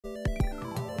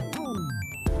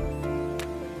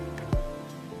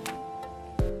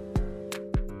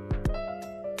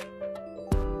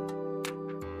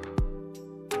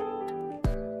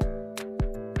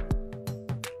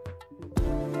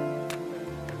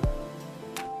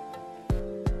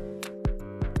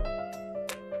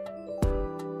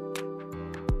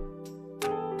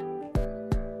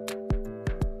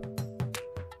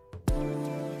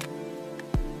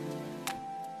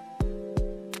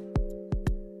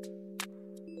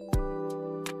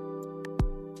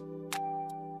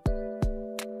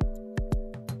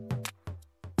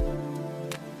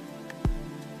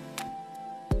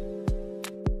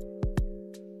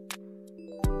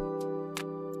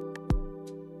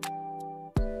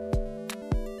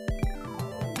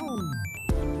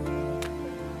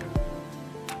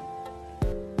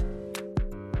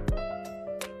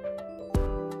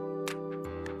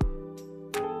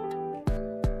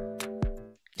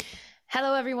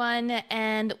Hello, everyone,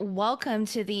 and welcome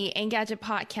to the Engadget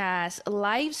Podcast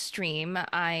live stream.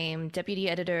 I'm Deputy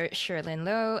Editor Sherlyn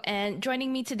Lowe, and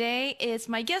joining me today is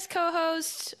my guest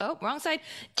co-host, wrong side,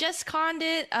 Jess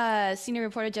Condit, Senior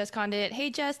Reporter Jess Condit. Hey,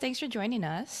 Jess, thanks for joining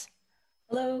us.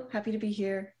 Hello, happy to be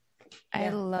here. I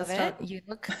love it. You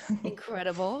look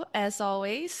incredible, as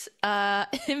always.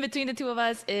 In between the two of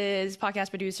us is podcast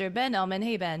producer Ben Elman.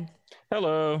 Hey, Ben.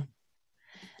 Hello.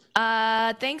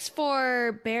 Thanks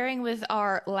for bearing with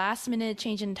our last minute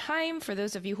change in time. For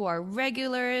those of you who are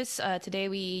regulars, today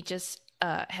we just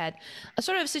had a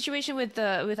sort of situation with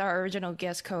our original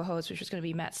guest co-host, which was going to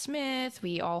be Matt Smith.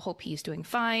 We all hope he's doing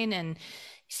fine, and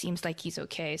he seems like he's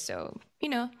okay. So,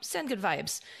 send good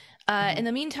vibes. In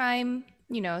the meantime,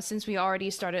 since we already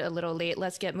started a little late,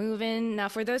 let's get moving. Now,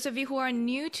 for those of you who are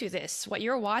new to this, what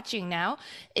you're watching now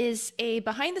is a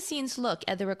behind-the-scenes look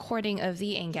at the recording of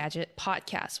the Engadget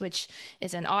Podcast, which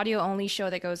is an audio-only show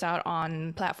that goes out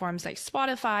on platforms like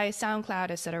Spotify,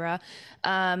 SoundCloud, etc.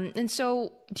 And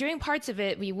so during parts of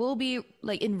it, we will be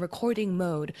like in recording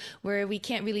mode, where we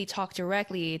can't really talk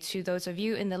directly to those of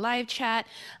you in the live chat,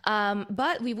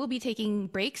 but we will be taking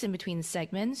breaks in between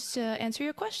segments to answer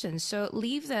your questions. So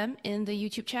leave them in the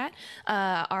YouTube chat.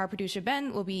 Our producer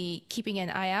Ben will be keeping an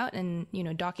eye out and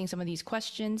docking some of these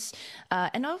questions.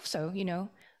 And also,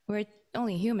 we're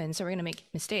only human, so we're gonna make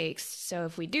mistakes. So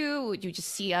if we do, you just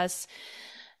see us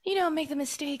make the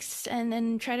mistakes and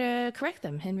then try to correct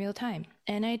them in real time.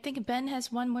 And I think Ben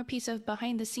has one more piece of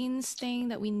behind the scenes thing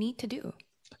that we need to do.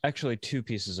 Actually, two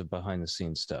pieces of behind the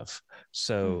scenes stuff.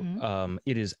 So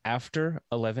it is after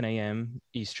 11 a.m.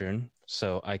 Eastern,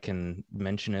 so I can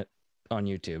mention it on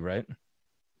YouTube, right?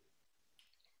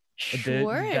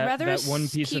 Sure. That one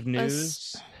piece of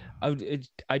news.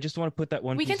 I just want to put that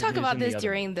one. We can talk about this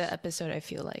during the episode, I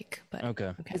feel like. But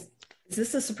okay. Is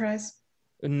this a surprise?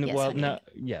 Yes, well, no.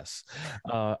 Yes.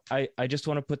 I just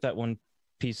want to put that one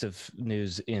piece of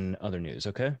news in other news.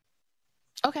 Okay.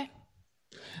 Okay.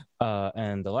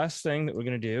 And the last thing that we're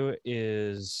going to do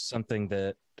is something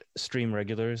that stream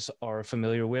regulars are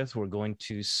familiar with. We're going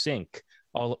to sync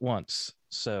all at once.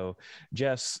 So,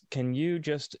 Jess, can you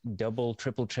just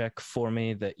triple check for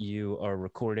me that you are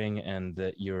recording and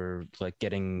that you're like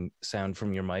getting sound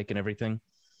from your mic and everything?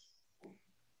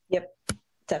 Yep,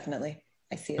 definitely.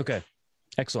 I see it. Okay,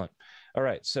 excellent. All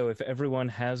right, so if everyone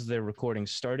has their recording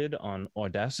started on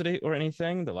Audacity or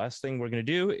anything, the last thing we're going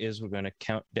to do is we're going to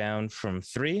count down from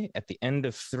 3. At the end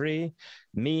of 3,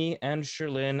 me and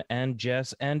Sherlyn and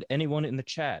Jess and anyone in the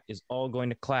chat is all going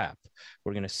to clap.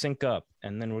 We're going to sync up,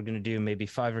 and then we're going to do maybe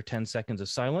 5 or 10 seconds of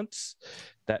silence.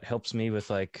 That helps me with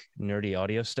like nerdy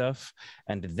audio stuff.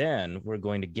 And then we're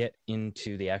going to get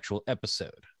into the actual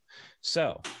episode.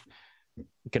 So I'm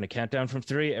going to count down from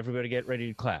 3. Everybody get ready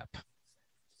to clap.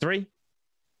 3,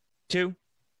 2,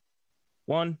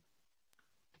 1.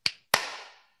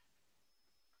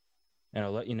 And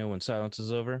I'll let you know when silence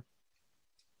is over.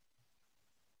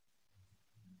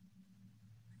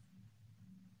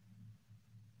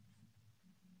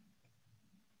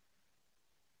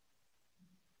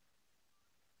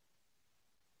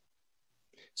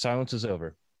 Silence is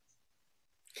over.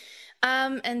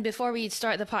 And before we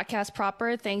start the podcast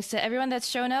proper, thanks to everyone that's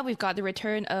shown up. We've got the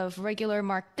return of regular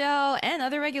Mark Dell and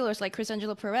other regulars like Chris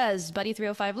Angelo Perez,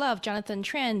 Buddy305 Love, Jonathan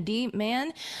Tran,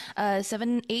 D-Man,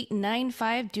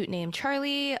 7895, dude named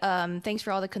Charlie. Thanks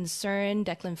for all the concern.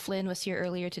 Declan Flynn was here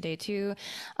earlier today too.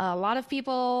 A lot of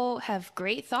people have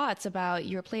great thoughts about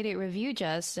your Playdate review,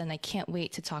 Jess, and I can't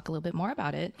wait to talk a little bit more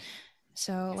about it.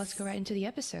 So let's go right into the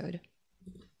episode.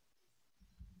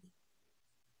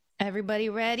 Everybody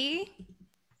ready?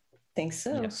 Think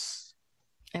so. Yes.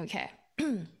 Okay.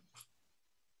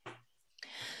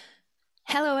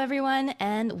 Hello, everyone,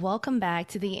 and welcome back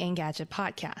to the Engadget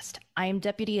Podcast. I am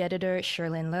Deputy Editor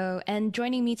Sherlyn Lowe, and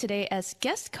joining me today as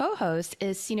guest co-host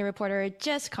is Senior Reporter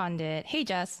Jess Condit. Hey,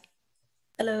 Jess.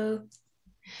 Hello.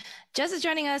 Jess is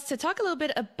joining us to talk a little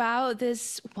bit about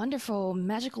this wonderful,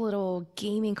 magical little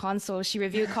gaming console she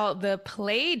reviewed called the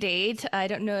Playdate. I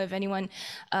don't know if anyone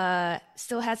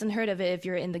still hasn't heard of it. If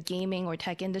you're in the gaming or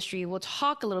tech industry, we'll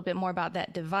talk a little bit more about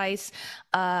that device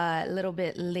a little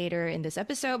bit later in this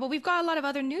episode. But we've got a lot of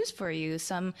other news for you.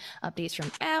 Some updates from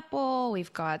Apple.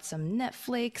 We've got some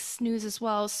Netflix news as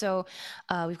well. So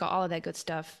we've got all of that good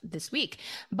stuff this week.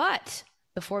 But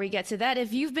before we get to that,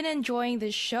 if you've been enjoying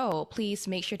this show, please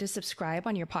make sure to subscribe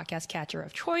on your podcast catcher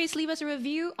of choice. Leave us a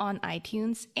review on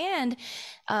iTunes. And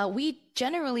we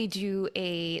generally do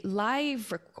a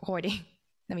live recording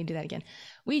let me do that again.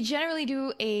 We generally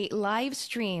do a live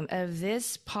stream of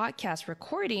this podcast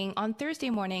recording on Thursday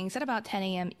mornings at about 10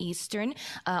 a.m. Eastern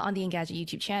on the Engadget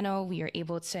YouTube channel. We are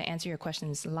able to answer your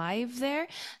questions live there.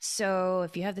 So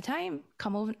if you have the time,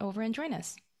 come over and join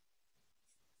us.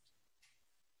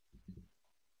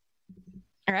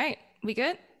 All right. We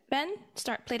good? Ben,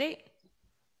 start Playdate.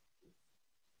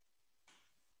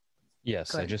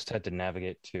 Yes, I just had to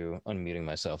navigate to unmuting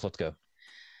myself. Let's go.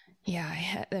 Yeah, I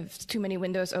had too many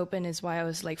windows open is why I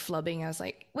was like flubbing. I was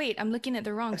like, wait, I'm looking at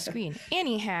the wrong screen.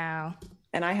 Anyhow.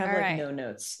 And I have no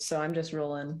notes, so I'm just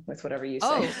rolling with whatever you say.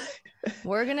 Oh,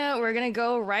 we're gonna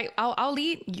go right. I'll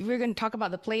lead. We're gonna talk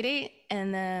about the Playdate,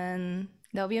 and then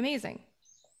that'll be amazing.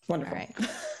 Wonderful. All right.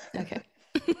 Okay.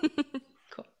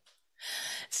 Cool.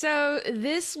 So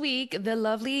this week, the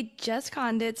lovely Jess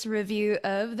Condit's review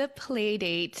of the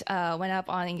Playdate went up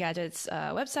on Engadget's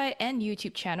website and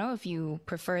YouTube channel. If you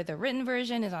prefer the written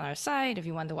version, it's on our site. If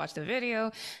you want to watch the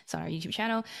video, it's on our YouTube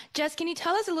channel. Jess, can you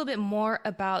tell us a little bit more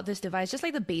about this device, just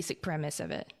like the basic premise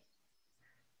of it?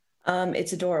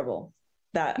 It's adorable.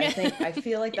 I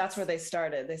feel like that's where they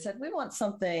started. They said, we want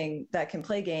something that can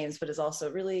play games, but is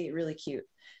also really, really cute.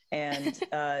 And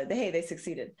they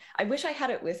succeeded. I wish I had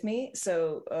it with me.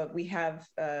 So we had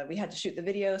to shoot the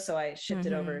video. So I shipped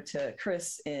it over to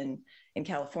Chris in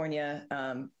California.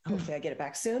 Hopefully I get it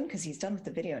back soon because he's done with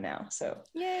the video now. So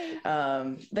yay.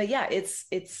 But yeah,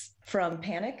 it's from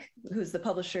Panic, who's the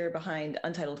publisher behind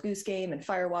Untitled Goose Game and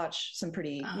Firewatch, some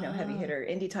pretty heavy hitter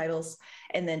indie titles.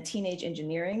 And then Teenage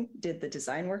Engineering did the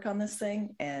design work on this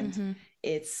thing. And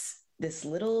it's this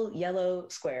little yellow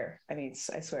square. I mean,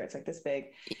 I swear it's like this big.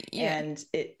 Yeah. And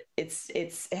it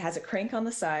has a crank on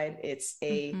the side. It's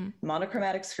a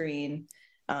monochromatic screen,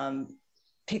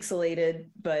 pixelated,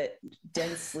 but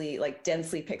densely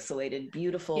pixelated,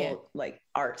 beautiful, like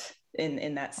art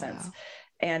in that sense. Wow.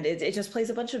 And it just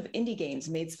plays a bunch of indie games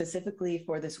made specifically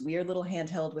for this weird little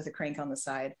handheld with a crank on the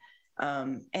side.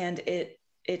 And it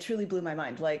truly blew my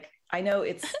mind. Like, I know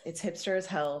it's hipster as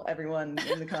hell. Everyone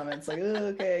in the comments like, oh,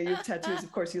 okay, you have tattoos,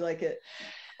 of course you like it.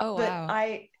 Oh, but wow.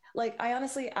 I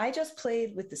honestly, I just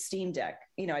played with the Steam Deck.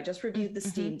 I just reviewed the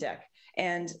Steam Deck,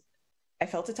 and I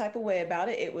felt a type of way about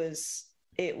it. It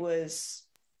was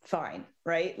fine,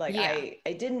 right? Like I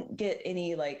didn't get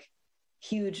any like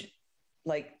huge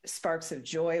like sparks of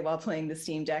joy while playing the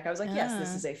Steam Deck. I was like, yes,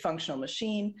 this is a functional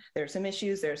machine. There are some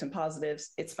issues, there are some positives.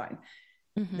 It's fine.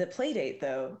 The Playdate,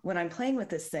 though, when I'm playing with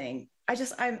this thing,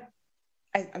 I'm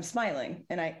smiling,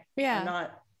 and I'm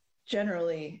not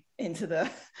generally into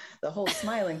the whole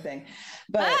smiling thing,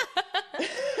 but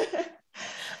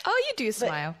oh, you do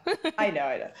smile. I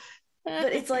know.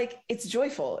 But it's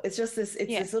joyful. It's just this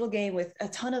little game with a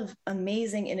ton of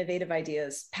amazing, innovative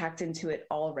ideas packed into it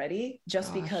already,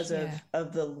 just because of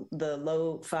the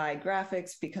lo-fi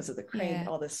graphics, because of the crank,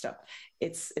 all this stuff.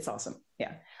 It's awesome.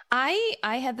 Yeah.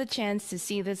 I had the chance to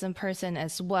see this in person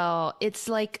as well. It's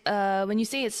like when you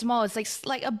say it's small, it's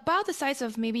like about the size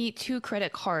of maybe 2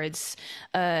 credit cards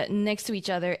next to each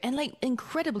other, and like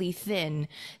incredibly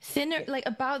thinner, like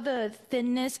about the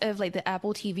thinness of like the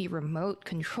Apple TV remote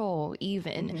control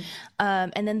even.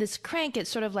 And then this crank, it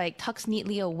sort of like tucks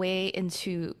neatly away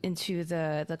into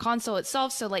the console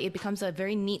itself, so like it becomes a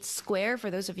very neat square for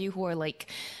those of you who are like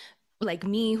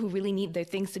me, who really need their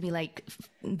things to be like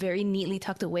very neatly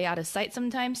tucked away out of sight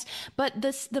sometimes. But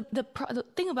the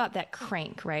thing about that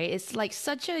crank, right, it's like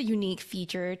such a unique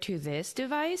feature to this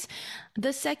device.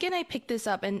 The second I picked this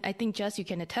up, and I think Jess, you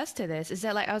can attest to this, is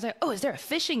that like I was like, oh, is there a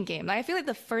fishing game? Like I feel like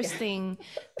the first thing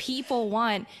people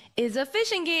want is a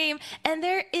fishing game, and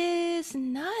there is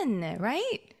none,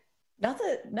 right? Not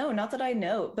that I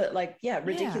know, but like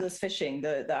Ridiculous Fishing,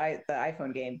 the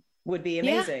iPhone game would be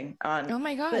amazing on. Oh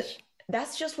my gosh. But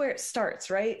that's just where it starts,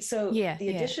 right? So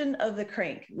the addition of the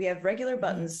crank, we have regular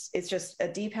buttons. It's just a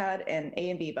D-pad and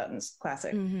A and B buttons,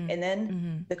 classic. And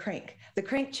then the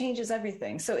crank changes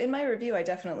everything. So in my review, I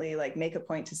definitely like make a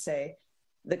point to say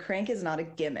the crank is not a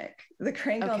gimmick. The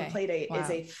crank on Playdate is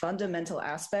a fundamental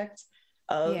aspect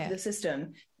of the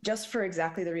system, just for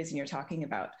exactly the reason you're talking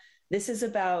about. This is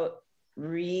about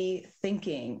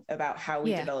rethinking about how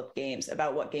we develop games,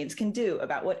 about what games can do,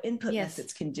 about what input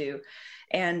methods can do.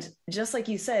 And just like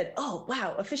you said, oh,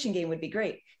 wow, a fishing game would be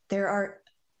great. There are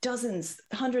dozens,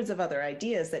 hundreds of other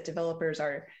ideas that developers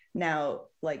are now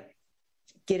like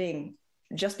getting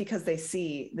just because they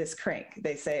see this crank.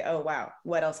 They say, oh, wow,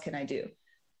 what else can I do?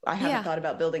 I haven't thought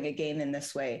about building a game in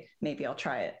this way. Maybe I'll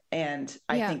try it. And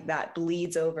I think that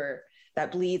bleeds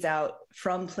out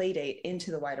from Playdate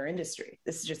into the wider industry.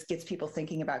 This just gets people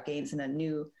thinking about games in a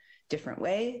new, different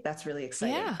way. That's really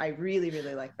exciting. I really,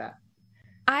 really like that.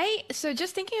 So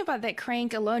just thinking about that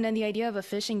crank alone and the idea of a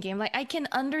fishing game, like I can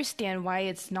understand why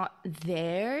it's not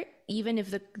there, even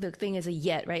if the thing is a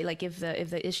yet, right? Like if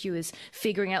the issue is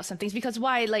figuring out some things, because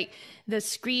why? Like the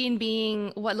screen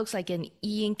being what looks like an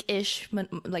e-ink-ish,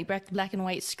 like black and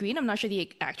white screen. I'm not sure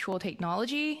the actual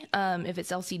technology, if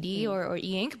it's LCD or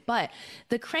e-ink, but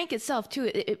the crank itself too,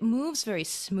 it moves very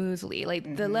smoothly.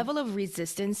 Like the level of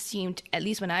resistance seemed, at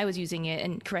least when I was using it,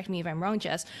 and correct me if I'm wrong,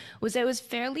 Jess, was that it was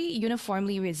fairly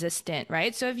uniformly resistant,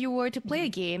 right? So if you were to play a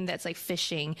game that's like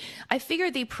fishing, I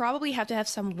figured they probably have to have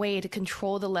some way to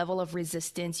control the level of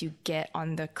resistance you get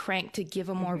on the crank to give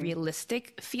a more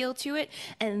realistic feel to it,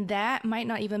 and that might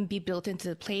not even be built into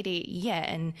the Playdate yet,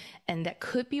 and that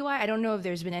could be why. I don't know if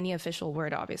there's been any official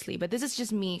word, obviously, but this is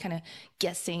just me kind of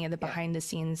guessing at the behind the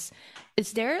scenes.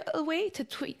 Is there a way to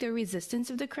tweak the resistance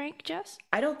of the crank, Jess?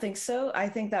 I don't think so. I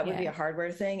think that would be a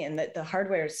hardware thing, and that the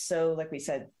hardware is so, like we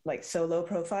said, like so low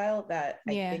profile that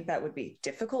I think that would be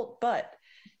difficult. But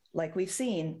like we've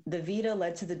seen, the Vita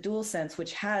led to the DualSense,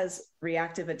 which has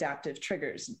reactive adaptive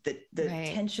triggers. The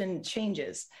tension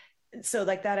changes. So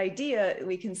like that idea,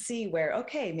 we can see where,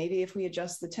 okay, maybe if we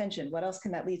adjust the tension, what else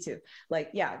can that lead to?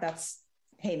 Like,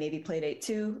 hey, maybe Playdate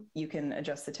 2, you can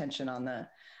adjust the tension on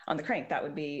the crank. That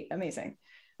would be amazing.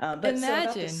 But imagine, so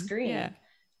about the screen,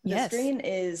 the screen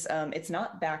is, it's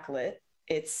not backlit.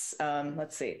 It's,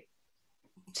 let's see,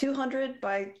 200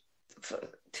 by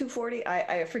 240.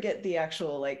 I forget the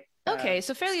actual like.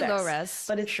 So fairly specs, low res,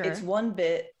 but it's 1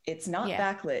 bit. It's not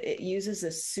backlit. It uses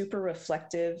a super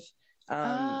reflective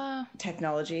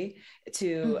technology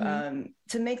to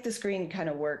make the screen kind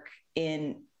of work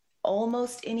in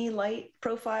almost any light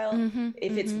profile.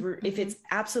 If it's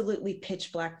absolutely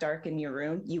pitch black dark in your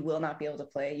room, you will not be able to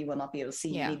play. You will not be able to see.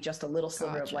 You need just a little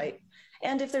sliver of light.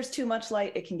 And if there's too much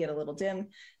light, it can get a little dim.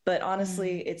 But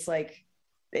honestly, it's like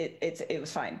it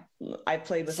was fine. I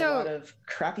played with a lot of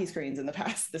crappy screens in the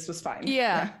past. This was fine.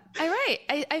 All right.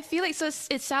 I feel like, so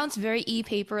it sounds very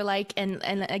e-paper like, and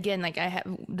again, like I have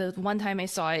the one time I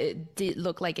saw it, it did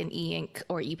look like an e-ink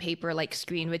or e-paper like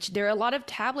screen, which there are a lot of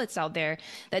tablets out there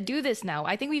that do this now.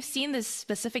 I think we've seen this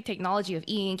specific technology of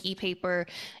e-ink, e-paper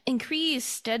increase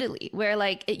steadily, where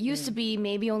like it used to be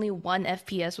maybe only 1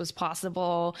 FPS was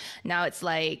possible. Now it's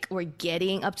like we're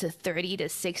getting up to 30 to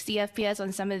 60 FPS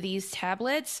on some of these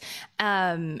tablets.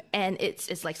 And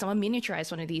it's like someone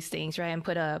miniaturized one of these things, right? And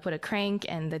put a crank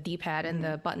and the D-pad and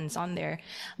the buttons on there.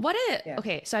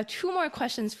 Okay, so I have 2 more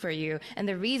questions for you. And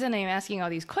the reason I'm asking all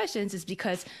these questions is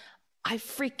because I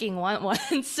freaking want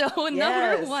one. So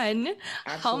number 1,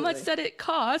 how much did it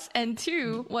cost? And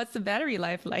 2, what's the battery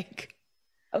life like?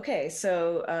 Okay,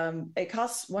 so it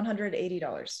costs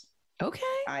 $180. Okay.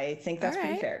 I think that's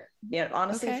pretty fair. Yeah,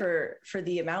 honestly, for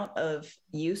the amount of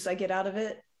use I get out of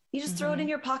it, you just throw it in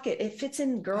your pocket. It fits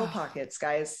in girl pockets,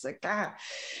 guys. It's like,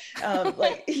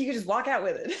 like you can just walk out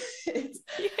with it.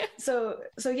 So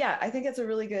yeah, I think it's a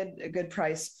really good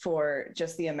price for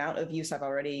just the amount of use I've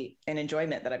already and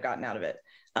enjoyment that I've gotten out of it.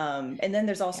 And then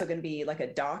there's also going to be like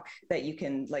a dock that you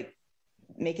can like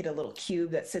make it a little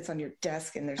cube that sits on your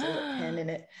desk, and there's a little pen in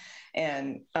it.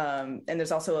 And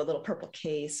there's also a little purple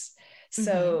case.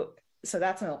 So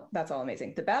that's all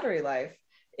amazing. The battery life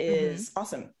is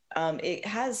awesome. It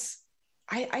has,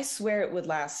 I swear it would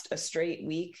last a straight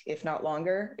week, if not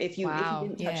longer, if you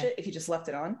didn't touch it, if you just left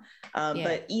it on.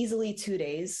 But easily 2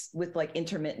 days with like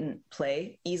intermittent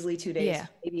play, easily 2 days,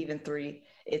 maybe even 3.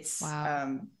 It's,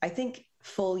 I think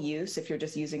full use, if you're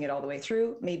just using it all the way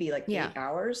through, maybe like 8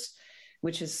 hours,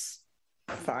 which is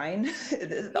fine.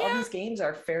 All these games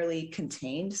are fairly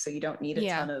contained, so you don't need a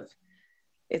ton of,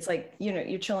 it's like,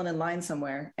 you're chilling in line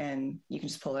somewhere and you can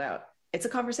just pull it out. It's a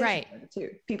conversation too.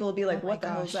 People will be like, what the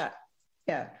hell is that?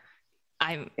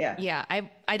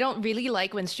 I don't really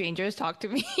like when strangers talk to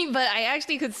me, but I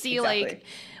actually could see like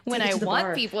when I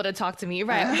want people to talk to me,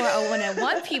 right? Or when I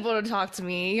want people to talk to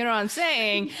me, you know what I'm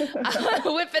saying?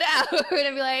 I'll whip it out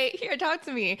and be like, here, talk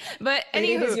to me. But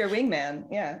anywho, is your wingman.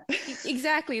 Yeah.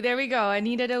 Exactly. There we go. I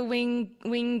needed a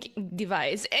wing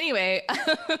device. Anyway,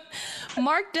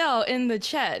 Mark Dell in the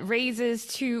chat raises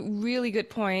 2 really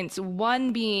good points.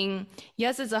 One being,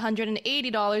 yes, it's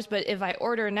 $180, but if I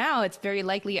order now, it's very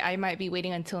likely I might be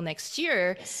waiting until next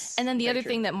year. Yes, and then the other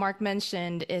thing that Mark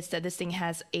mentioned is that this thing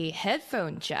has a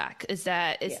headphone jack. Is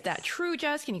that true,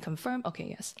 Jess? Can you confirm? Okay,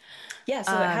 yes. Yeah,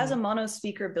 so it has a mono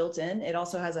speaker built in. It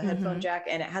also has a headphone jack,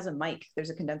 and it has a mic. There's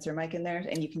a condenser mic in there,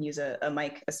 and you can use a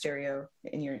mic, a stereo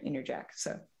in your jack.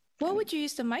 So what would you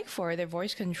use the mic for? The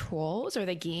voice controls or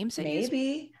the games?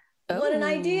 Maybe. What an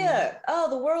idea. Oh,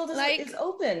 the world is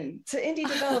open to indie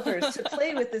developers to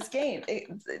play with this game.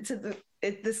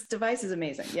 This device is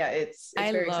amazing. Yeah, it's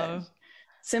very exciting.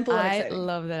 Simple and I exciting.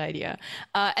 love that idea.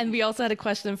 And we also had a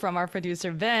question from our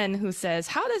producer, Ben, who says,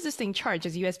 how does this thing charge?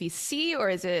 Is it USB-C or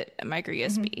is it micro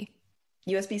USB?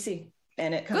 USB-C.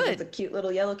 And it comes with a cute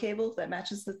little yellow cable that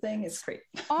matches the thing. It's great.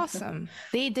 Awesome.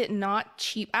 They did not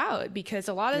cheap out, because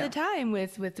a lot of the time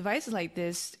with devices like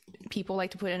this, people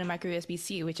like to put in a micro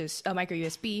USB-C, which is a micro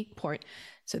USB port.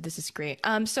 So this is great.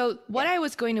 So what I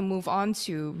was going to move on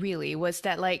to really was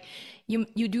that, like,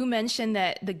 you do mention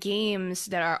that the games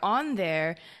that are on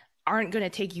there aren't going to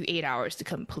take you 8 hours to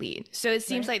complete. So it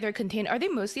seems like they're contained. Are they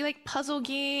mostly like puzzle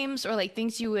games, or like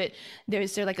things you would,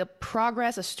 is there like a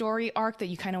progress, a story arc that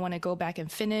you kind of want to go back and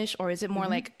finish? Or is it more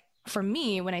like, for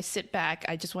me, when I sit back,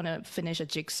 I just want to finish a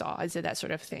jigsaw? Is it that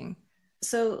sort of thing?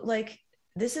 So like,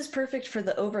 this is perfect for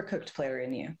the overcooked player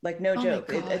in you. Like, no joke.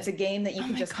 It's a game that you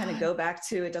can just kind of go back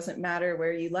to. It doesn't matter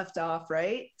where you left off,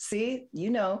 right? See,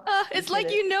 it's like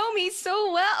you know me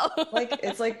so well. Like,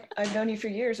 it's like I've known you for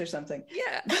years or something.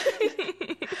 Yeah.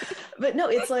 But no,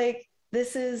 it's like,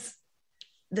 this is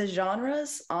the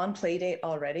genres on Playdate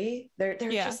already. There's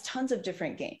just tons of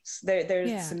different games.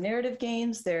 There's some narrative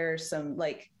games. There's some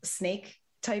like snake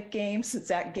type games.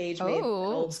 Zach Gage made an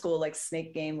old school like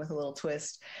snake game with a little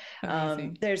twist.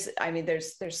 There's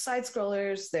side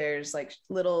scrollers. There's like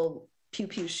little pew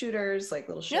pew shooters, like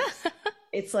little ships.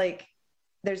 It's like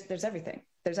there's everything.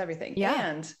 There's everything. Yeah.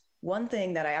 And one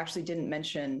thing that I actually didn't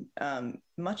mention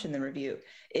much in the review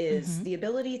is the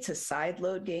ability to side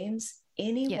load games.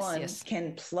 Anyone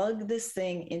can plug this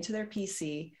thing into their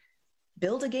PC,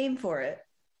 build a game for it,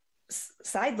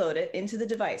 side load it into the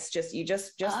device. Just with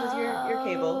your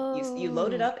cable, you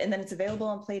load it up, and then it's available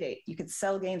on Playdate. You can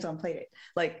sell games on Playdate.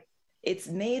 Like, it's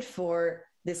made for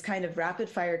this kind of rapid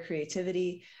fire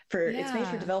creativity. It's made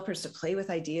for developers to play with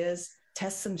ideas,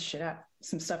 test some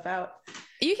stuff out.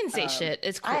 You can say shit.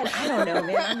 It's cool. I don't know,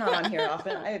 man. I'm not on here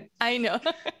often. I know.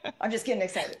 I'm just getting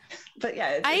excited. But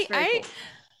yeah, it's very cool.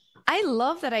 I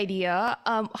love that idea.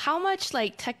 How much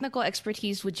like technical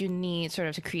expertise would you need sort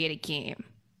of to create a game?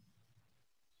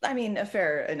 I mean, a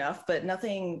fair enough, but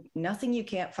nothing you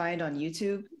can't find on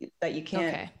YouTube that you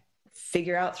can't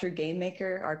figure out through Game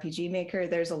Maker, RPG Maker.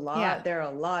 There are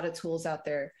a lot of tools out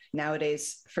there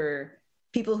nowadays for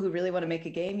people who really want to make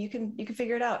a game. You can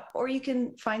figure it out, or you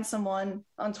can find someone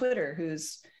on Twitter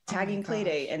who's tagging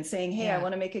Playdate and saying, "Hey, I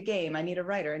want to make a game. I need a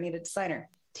writer. I need a designer."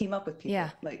 Team up with people. Yeah,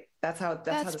 like that's how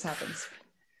this happens.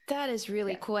 That is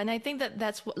really cool. And I think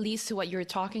that's what leads to what you're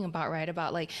talking about, right?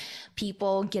 About like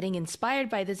people getting inspired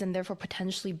by this and therefore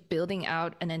potentially building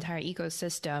out an entire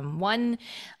ecosystem. One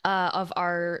of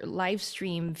our live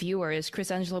stream viewers,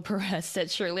 Chris Angelo Perez, said,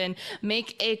 Sherlyn,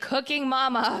 make a cooking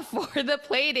mama for the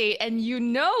Playdate. And you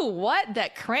know what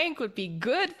that crank would be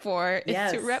good for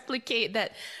is to replicate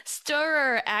that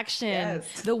stirrer action,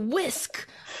 the whisk.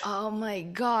 Oh my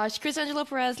gosh. Chris Angelo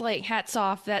Perez, like, hats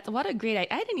off. What a great idea.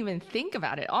 I didn't even think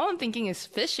about it. All I'm thinking is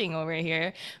fishing over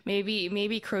here.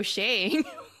 Maybe crocheting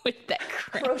with that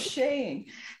crank. Crocheting.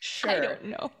 Sure. I don't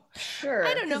know. Sure.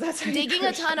 I don't know. Digging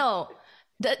a tunnel.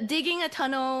 Digging a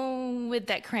tunnel with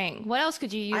that crank. What else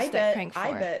could you use that crank for?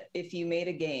 I bet if you made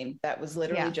a game that was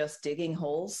literally just digging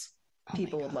holes,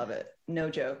 people would love it.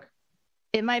 No joke.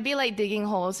 It might be like digging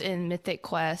holes in Mythic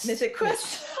Quest. Just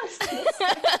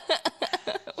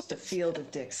a field of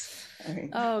dicks. I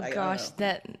mean,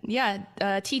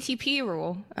 TTP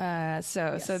rule.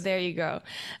 So there you go.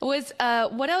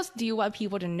 What else do you want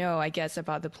people to know, I guess,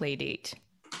 about the Playdate?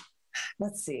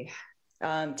 Let's see.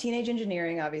 Teenage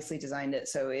Engineering obviously designed it,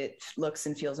 so it looks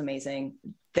and feels amazing.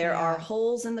 There are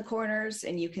holes in the corners,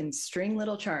 and you can string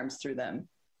little charms through them.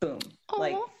 Boom. Aww.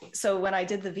 Like, so when I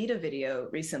did the Vita video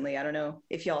recently, I don't know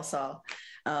if y'all saw,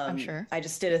 I'm sure I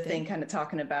just did a thing kind of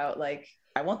talking about, like,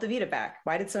 I want the Vita back.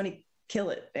 Why did Sony kill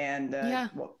it? And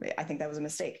well, I think that was a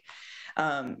mistake.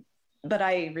 But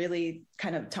I really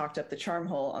kind of talked up the charm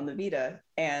hole on the Vita,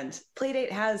 and Playdate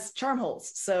has charm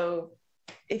holes. So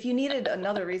if you needed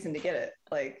another reason to get it,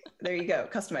 like, there you go,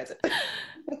 customize it.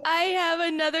 I have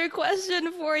another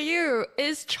question for you.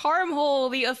 Is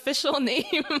Charmhole the official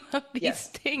name of these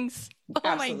things? Oh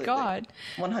Absolutely. My God.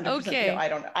 100%. Okay.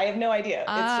 No, I have no idea. It's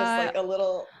just like a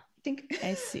little dink.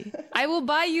 I see. I will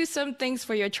buy you some things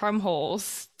for your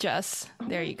Charmholes, Jess.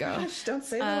 There you go. Gosh, don't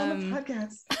say that on the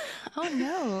podcast. Oh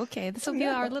no. Okay. This will be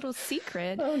our little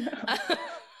secret. Oh no.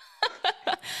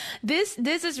 This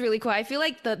is really cool. I feel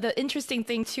like the interesting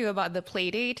thing too about the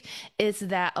Playdate is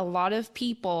that a lot of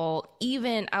people,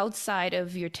 even outside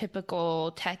of your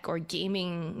typical tech or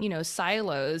gaming,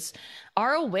 silos,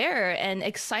 are aware and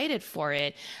excited for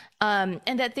it.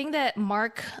 And that thing that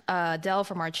Mark Dell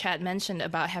from our chat mentioned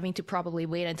about having to probably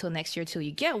wait until next year till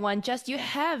you get one, just you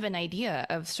have an idea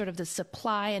of sort of the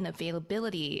supply and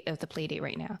availability of the Playdate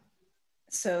right now?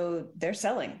 So they're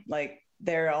selling, like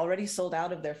they're already sold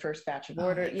out of their first batch of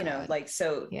order,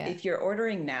 if you're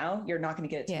ordering now, you're not going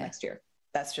to get it till next year.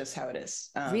 That's just how it is.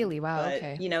 Really? Wow. But,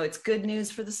 okay. It's good news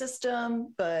for the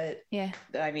system, but yeah,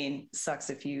 I mean, sucks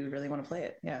if you really want to play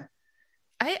it. Yeah.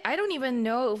 I don't even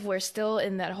know if we're still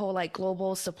in that whole like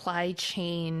global supply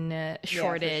chain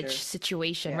shortage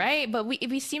situation, right? But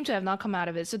we seem to have not come out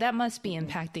of it. So that must be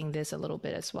impacting this a little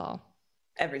bit as well.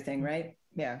 Everything, right?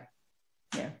 Yeah.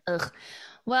 Yeah. Ugh.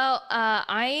 Well,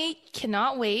 I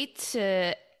cannot wait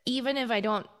to, even if I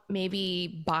don't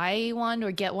maybe buy one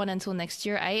or get one until next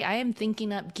year, I am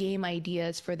thinking up game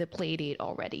ideas for the Playdate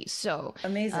already. So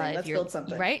amazing. Let's build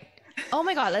something. Right? Oh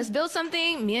my God, let's build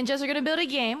something. Me and Jess are going to build a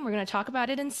game. We're going to talk about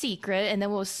it in secret and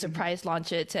then we'll surprise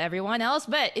launch it to everyone else.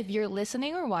 But if you're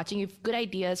listening or watching, you have good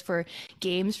ideas for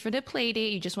games for the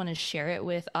Playdate, you just want to share it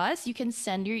with us, you can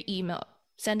send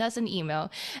us an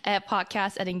email at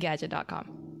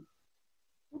podcast@engadget.com.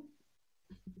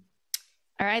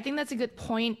 All right, I think that's a good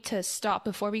point to stop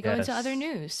before we go into other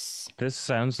news. This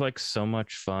sounds like so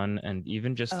much fun. And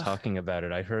even just talking about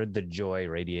it, I heard the joy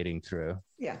radiating through.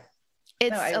 Yeah.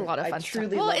 It's a lot of fun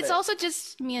stuff. Well, it's also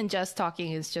just me and Jess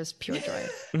talking is just pure joy.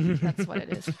 That's what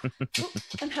it is.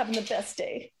 I'm having the best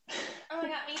day. Oh my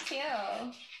God, me too.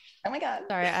 Oh my God.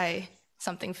 Sorry,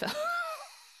 something fell.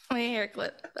 My hair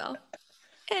clip fell.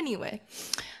 Anyway,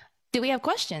 do we have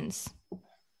questions?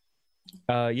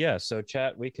 Yeah, so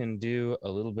chat, we can do a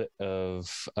little bit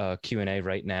of Q&A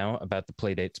right now about the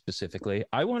Playdate specifically.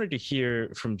 I wanted to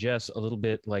hear from Jess a little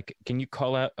bit, like, can you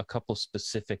call out a couple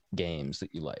specific games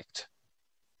that you liked?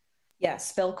 Yeah,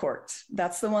 Spellcourt.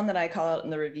 That's the one that I call out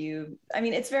in the review. I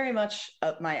mean, it's very much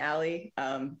up my alley.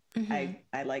 I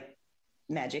like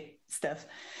magic stuff.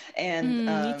 And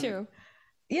me too.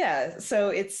 Yeah, so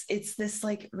it's this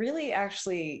like really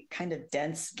actually kind of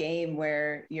dense game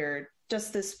where you're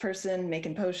just this person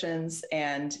making potions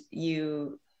and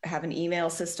you have an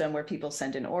email system where people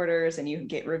send in orders and you can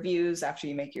get reviews after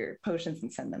you make your potions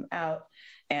and send them out.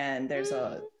 And there's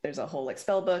a whole like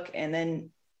spell book. And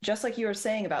then just like you were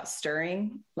saying about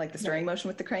stirring, like the stirring motion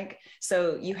with the crank.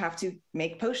 So you have to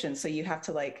make potions. So you have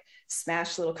to like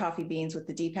smash little coffee beans with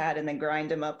the D-pad and then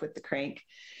grind them up with the crank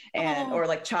and, or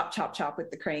like chop with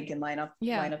the crank and line up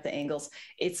the angles.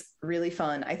 It's really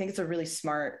fun. I think it's a really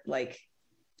smart, like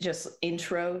just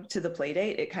intro to the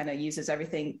Playdate. It kind of uses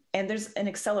everything. And there's an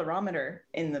accelerometer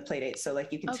in the Playdate. So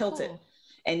like you can tilt it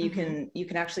and you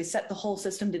can actually set the whole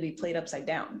system to be played upside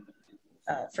down.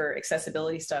 For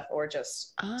accessibility stuff or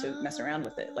just to mess around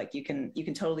with it. Like you can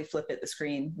totally flip it, the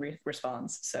screen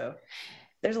responds. So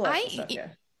there's a lot of stuff.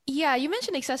 Yeah, you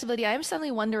mentioned accessibility. I'm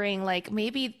suddenly wondering, like,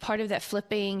 maybe part of that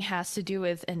flipping has to do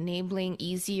with enabling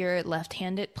easier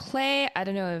left-handed play. I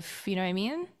don't know if you know what I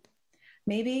mean.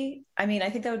 Maybe. I mean, I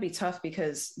think that would be tough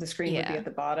because the screen would be at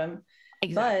the bottom.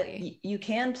 Exactly. But you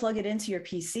can plug it into your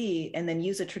PC and then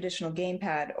use a traditional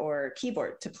gamepad or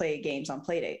keyboard to play games on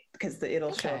Playdate because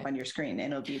it'll show up on your screen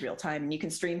and it'll be real time and you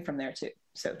can stream from there too.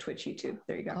 So Twitch, YouTube,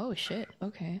 there you go. Oh shit.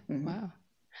 Okay. Wow.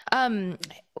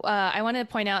 I want to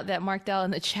point out that Mark Dell in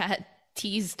the chat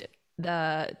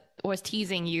was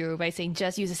teasing you by saying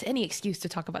just uses any excuse to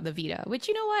talk about the Vita, which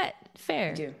you know what?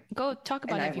 Fair. Go talk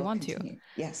about it if you want to.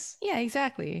 Yes. Yeah,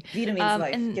 exactly. Vita means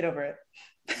life. Get over it.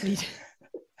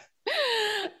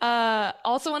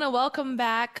 Also want to welcome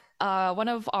back one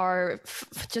of our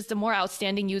just the more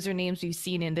outstanding usernames we've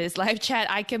seen in this live chat.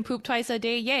 I can poop twice a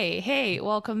day. Yay. Hey,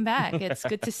 welcome back. It's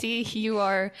good to see you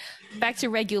are back to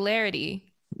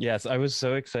regularity. Yes, I was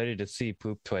so excited to see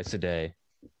poop twice a day.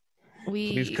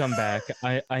 Please come back.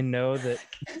 I know that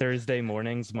Thursday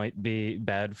mornings might be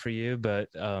bad for you, but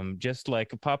just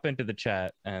like pop into the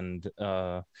chat and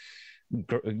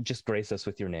just grace us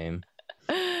with your name.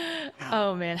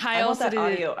 Oh man, I want that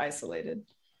audio isolated.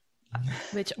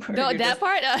 Which that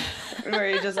part where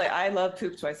you're just like, I love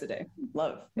poop twice a day.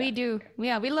 Love. We do.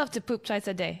 Yeah, we love to poop twice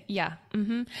a day. Yeah.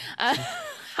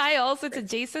 Hi also to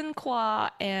Jason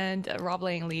Kwa and Rob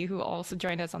Langley who also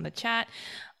joined us on the chat.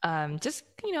 Just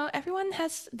everyone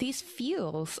has these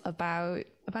feels about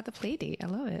the Playdate. I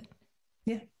love it.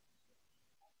 Yeah.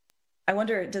 I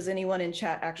wonder, does anyone in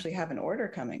chat actually have an order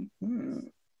coming?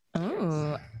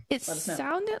 Oh, it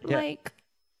sounded like,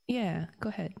 go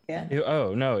ahead. Yeah.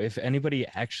 Oh, no. If anybody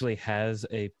actually has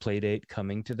a Playdate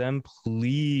coming to them,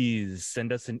 please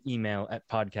send us an email at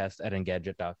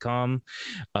podcast@engadget.com.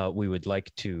 We would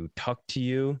like to talk to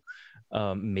you.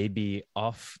 maybe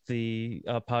off the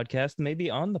podcast, maybe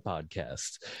on the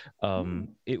podcast.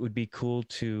 It would be cool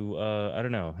to I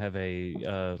don't know, have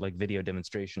a like video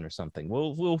demonstration or something.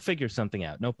 We'll figure something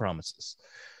out. No promises.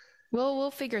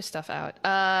 We'll figure stuff out.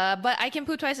 But I Can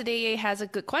Poo Twice a Day has a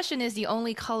good question. Is the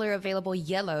only color available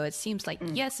yellow? It seems like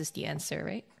yes is the answer,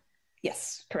 right?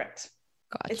 Yes, correct.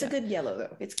 Gotcha. It's a good yellow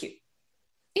though. It's cute.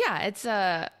 Yeah, it's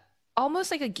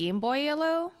almost like a Game Boy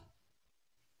yellow.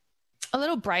 A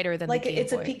little brighter than like the Game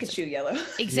it's Boy. a Pikachu yellow.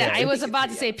 Exactly. Yeah, I was about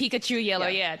to say Pikachu yellow.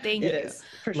 Yeah, thank you. It is,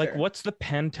 for like sure. What's the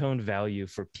Pantone value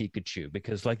for Pikachu?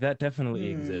 Because like that definitely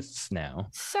exists now.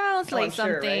 Sounds like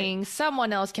something right?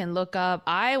 someone else can look up.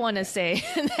 I want to say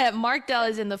that Mark Dell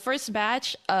is in the first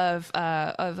batch of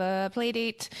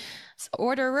Playdate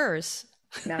orderers.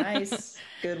 Nice.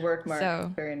 Good work, Mark.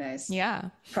 So, very nice. Yeah.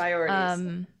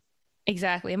 Priorities.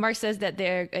 Exactly. And Mark says that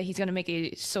he's going to make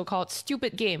a so-called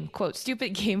stupid game, quote,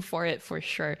 stupid game for it for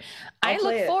sure. I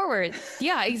look forward.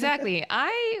 Yeah, exactly.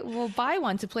 I will buy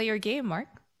one to play your game, Mark.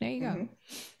 There you go.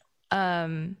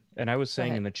 And I was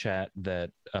saying in the chat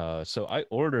that so I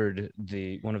ordered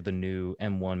one of the new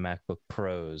M1 MacBook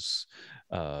Pros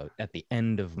at the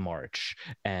end of March.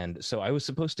 And so I was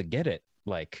supposed to get it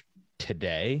like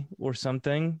today or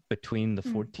something, between the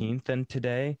 14th and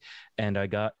today, and I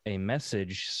got a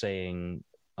message saying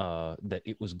that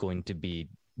it was going to be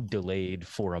delayed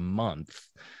for a month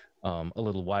a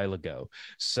little while ago.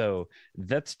 So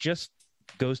that's just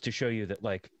goes to show you that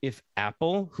like if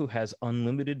Apple, who has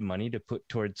unlimited money to put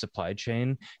towards supply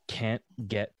chain, can't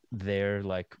get their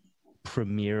like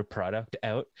premier product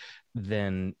out,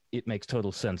 then it makes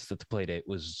total sense that the Playdate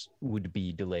would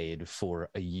be delayed for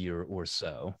a year or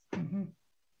so.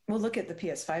 Well, look at the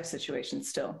PS5 situation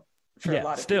still. For a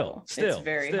lot of people. It's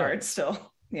very hard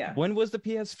still. Yeah. When was the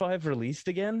PS5 released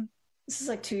again? This is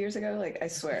like 2 years ago. Like, I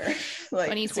swear. Like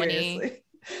 2020. Seriously.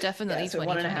 Definitely so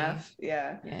 1.5.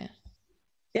 Yeah.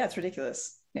 Yeah, it's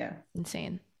ridiculous. Yeah.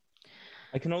 Insane.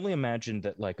 I can only imagine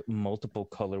that like multiple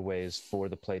colorways for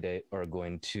the Playdate are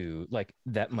going to like,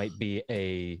 that might be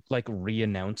a like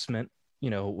re-announcement, you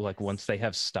know, like once they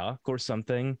have stock or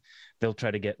something, they'll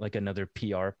try to get like another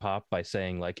PR pop by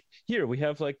saying like, here we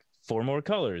have like 4 more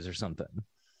colors or something.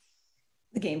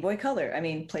 The Game Boy Color. I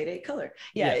mean, Playdate Color.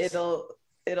 Yeah, yes.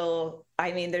 It'll,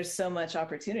 I mean, there's so much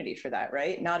opportunity for that,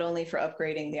 right? Not only for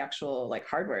upgrading the actual like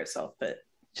hardware itself, but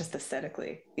just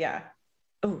aesthetically. Yeah.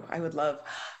 Oh, I would love,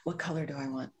 what color do I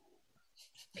want?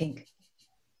 Pink.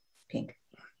 A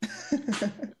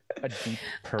deep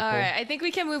purple. All right, I think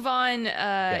we can move on,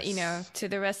 yes, you know, to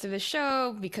the rest of the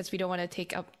show because we don't want to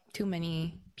take up too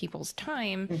many people's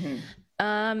time.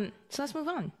 So let's move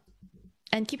on.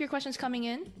 And keep your questions coming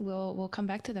in. We'll come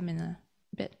back to them in a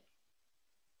bit.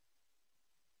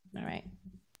 All right.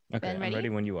 Okay, Ben, I'm ready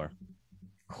when you are.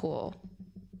 Cool.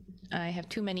 I have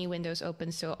too many windows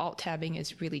open, so alt-tabbing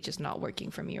is really just not working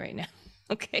for me right now.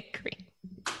 Okay, great.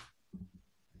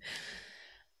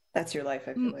 That's your life,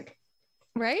 I feel like.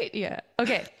 Right? Yeah.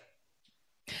 Okay.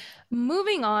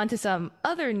 Moving on to some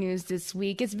other news this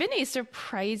week. It's been a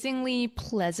surprisingly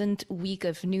pleasant week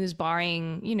of news,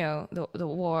 barring, you know, the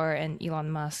war and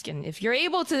Elon Musk. And if you're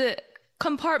able to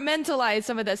compartmentalize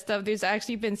some of that stuff, there's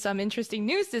actually been some interesting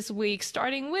news this week,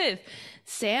 starting with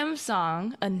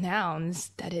Samsung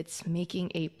announced that it's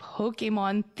making a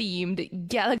Pokemon themed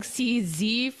Galaxy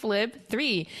Z Flip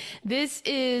 3. This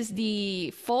is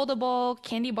the foldable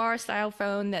candy bar style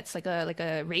phone that's like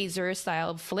a Razer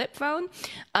style flip phone.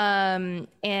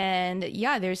 And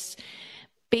yeah, there's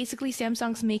basically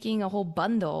Samsung's making a whole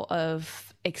bundle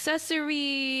of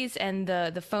accessories, and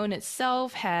the phone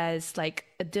itself has like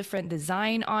a different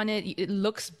design on it. It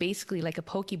looks basically like a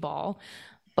Pokeball,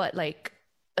 but like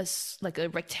a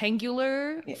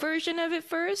rectangular version of it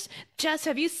first. Jess,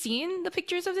 have you seen the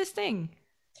pictures of this thing?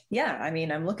 Yeah, I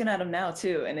mean, I'm looking at them now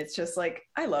too, and it's just like,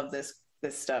 I love this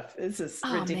stuff. This is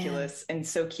ridiculous and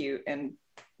so cute, and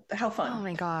how fun. Oh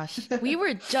my gosh. We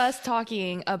were just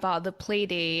talking about the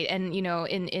Playdate, and you know,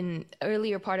 in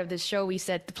earlier part of this show we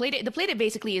said the Playdate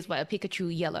basically is what, a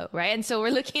Pikachu yellow, right? And so we're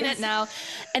looking at now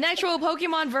an actual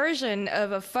Pokemon version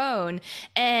of a phone,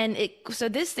 and so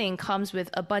this thing comes with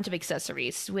a bunch of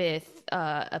accessories, with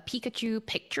a Pikachu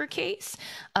picture case,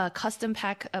 a custom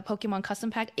pack, a Pokemon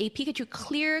custom pack, a Pikachu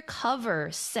clear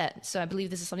cover set. So I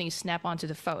believe this is something you snap onto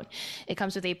the phone. It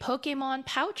comes with a Pokemon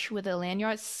pouch with a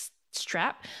lanyard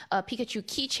strap, a Pikachu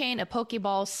keychain, a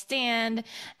Pokeball stand,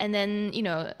 and then,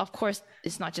 of course,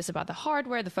 it's not just about the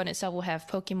hardware. The phone itself will have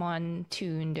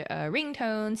Pokemon-tuned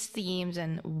ringtones, themes,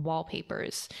 and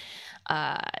wallpapers.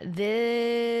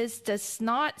 This does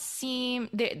not seem...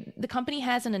 The company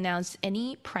hasn't announced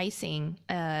any pricing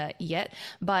yet,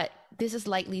 but this is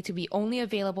likely to be only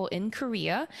available in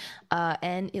Korea,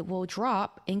 and it will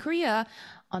drop in Korea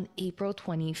on April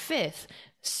 25th.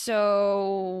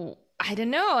 So... I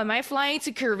don't know. Am I flying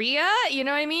to Korea? You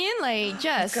know what I mean? Like,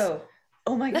 just... Let's go.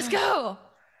 Oh my God. Let's go.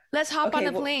 Let's hop on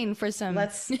the plane for some...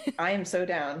 I am so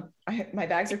down. My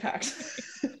bags are packed.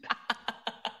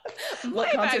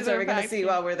 What concerts are we going to see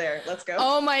while we're there? Let's go.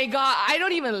 Oh my God. I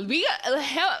don't even... We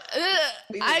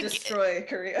destroy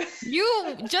Korea.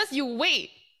 You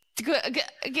wait.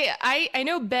 Okay, I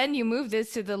know, Ben, you moved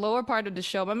this to the lower part of the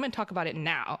show, but I'm going to talk about it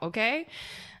now, okay?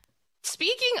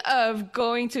 Speaking of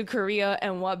going to Korea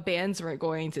and what bands we're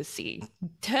going to see,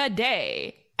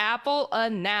 today, Apple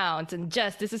announced, and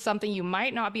Jess, this is something you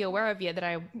might not be aware of yet that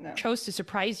I chose to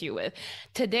surprise you with.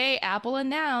 Today, Apple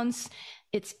announced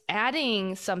it's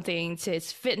adding something to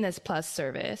its Fitness Plus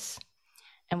service.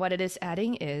 And what it is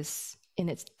adding is in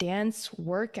its dance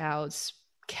workouts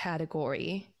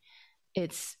category,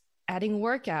 it's adding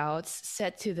workouts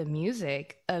set to the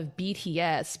music of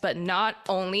BTS. But not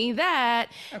only that,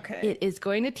 it is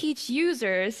going to teach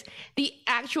users the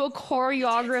actual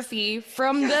choreography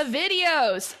from the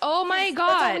videos. Oh my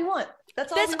God.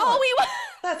 That's all we want.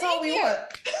 That's all we wanted.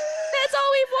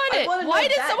 Why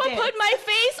did someone put my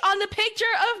face on the picture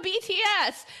of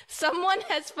BTS? Someone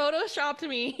has photoshopped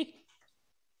me.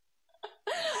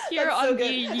 Here on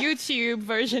the YouTube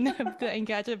version of the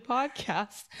Engadget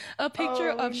podcast, a picture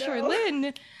of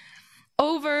Sherlyn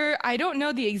over, I don't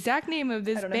know the exact name of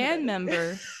this band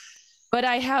member, but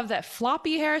I have that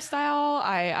floppy hairstyle.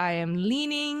 I am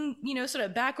leaning, sort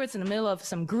of backwards in the middle of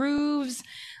some grooves.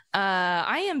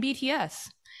 I am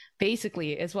BTS,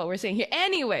 basically, is what we're saying here.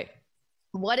 Anyway,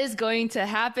 what is going to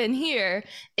happen here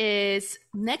is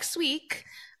next week,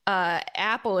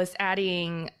 Apple is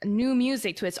adding new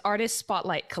music to its Artist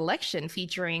Spotlight collection,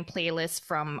 featuring playlists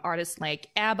from artists like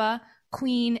ABBA,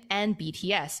 Queen, and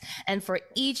BTS. And for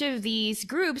each of these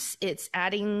groups, it's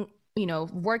adding,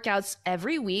 workouts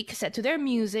every week set to their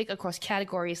music across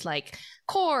categories like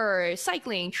core,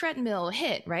 cycling, treadmill,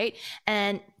 HIIT, right?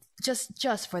 And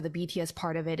just for the BTS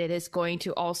part of it, it is going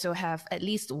to also have at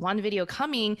least one video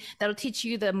coming that'll teach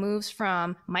you the moves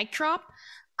from Mic Drop,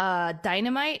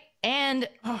 Dynamite, and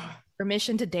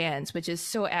Permission to Dance, which is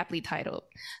so aptly titled.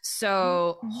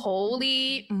 So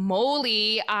holy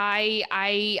moly,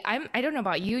 I don't know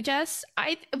about you, Jess.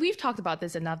 We've talked about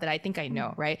this enough that I think I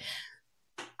know, right?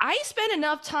 I spend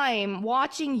enough time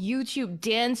watching YouTube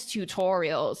dance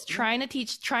tutorials, trying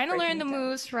to learn the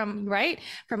moves from like,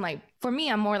 for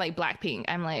me, I'm more like Blackpink.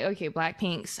 I'm like, okay,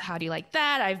 Blackpink's, how do you like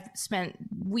that? I've spent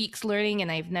weeks learning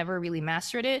and I've never really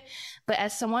mastered it. But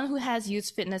as someone who has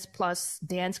used Fitness Plus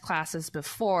dance classes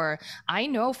before, I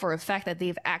know for a fact that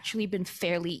they've actually been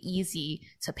fairly easy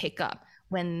to pick up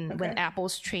when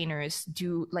Apple's trainers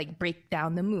do like break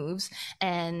down the moves.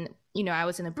 And I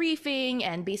was in a briefing,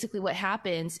 and basically what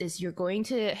happens is you're going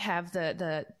to have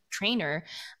the trainer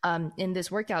in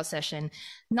this workout session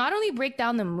not only break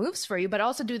down the moves for you, but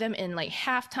also do them in like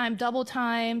half time, double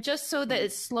time, just so that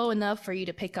it's slow enough for you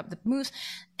to pick up the moves.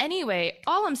 Anyway,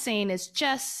 all I'm saying is,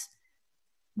 Jess,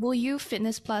 will you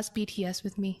Fitness Plus BTS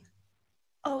with me?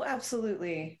 Oh,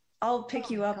 absolutely. I'll pick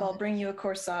you up. God. I'll bring you a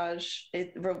corsage.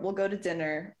 We'll go to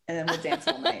dinner and then we'll dance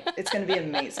all night. It's going to be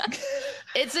amazing.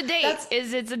 It's a date.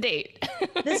 It's a date.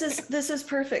 This is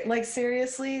perfect. Like,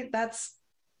 seriously,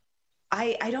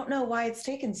 I don't know why it's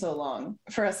taken so long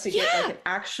for us to get like an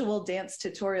actual dance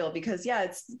tutorial, because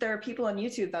there are people on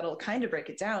YouTube that'll kind of break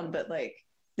it down, but like,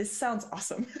 this sounds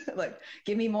awesome. Like,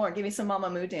 give me some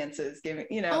Mamamoo dances. Give me,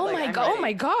 Oh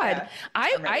my god. Yeah,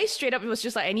 I straight up was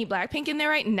just like, I need Blackpink in there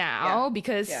right now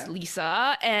because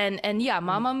Lisa and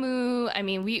Mamamoo. I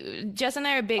mean, Jess and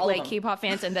I are big K-pop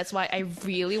fans, and that's why I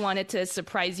really wanted to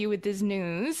surprise you with this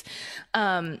news.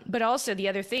 But also the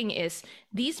other thing is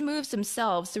these moves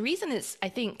themselves. The reason it's, I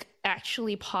think,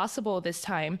 actually possible this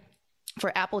time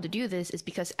for Apple to do this is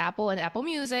because Apple and Apple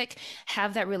Music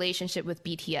have that relationship with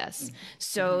BTS.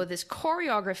 So this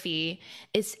choreography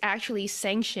is actually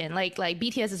sanctioned. Like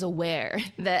BTS is aware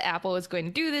that Apple is going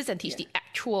to do this and teach the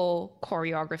actual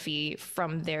choreography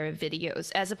from their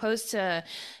videos, as opposed to,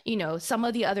 some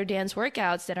of the other dance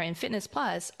workouts that are in Fitness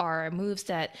Plus are moves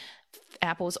that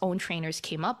Apple's own trainers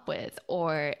came up with,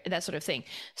 or that sort of thing.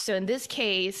 So in this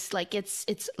case, like it's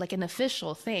like an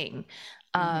official thing,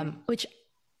 which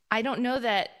I don't know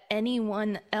that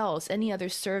anyone else, any other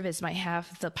service might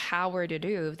have the power to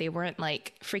do if they weren't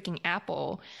like freaking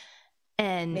Apple.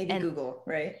 And maybe Google,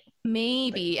 right?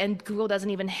 Maybe. And Google doesn't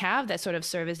even have that sort of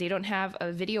service. They don't have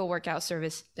a video workout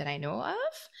service that I know of.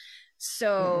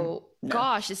 So,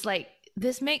 gosh, it's like,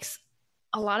 this makes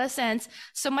a lot of sense.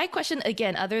 So my question,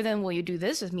 again, other than will you do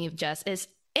this with me, Jess, is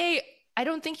I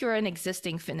don't think you're an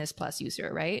existing Fitness Plus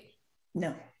user, right?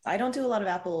 No, I don't do a lot of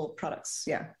Apple products.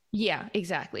 Yeah. Yeah,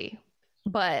 exactly.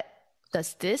 But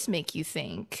does this make you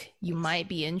think you might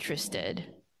be interested?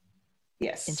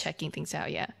 Yes. In checking things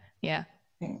out? Yeah. Yeah.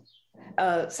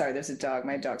 Sorry, there's a dog.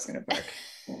 My dog's gonna bark.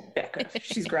 Yeah, good.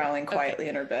 She's growling quietly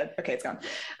in her bed. Okay, it's gone.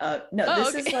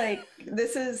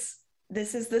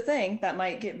 This is the thing that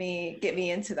might get me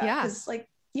into that. Because like,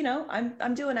 you know,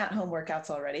 I'm doing at-home workouts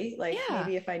already. Like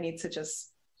maybe if I need to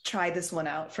just try this one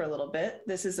out for a little bit,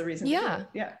 this is the reason to do it.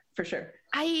 Yeah, for sure.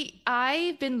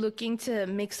 I've been looking to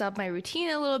mix up my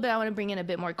routine a little bit. I want to bring in a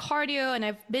bit more cardio, and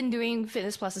I've been doing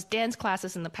Fitness Plus's dance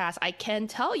classes in the past. I can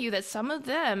tell you that some of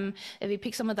them, if you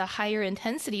pick some of the higher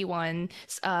intensity ones,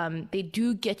 they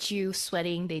do get you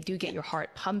sweating. They do get your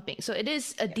heart pumping. So it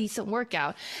is a decent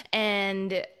workout.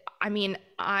 And I mean,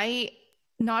 I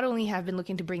not only have been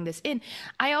looking to bring this in,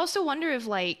 I also wonder if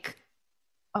like,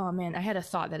 oh man, I had a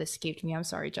thought that escaped me. I'm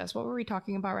sorry, Jess. What were we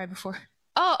talking about right before?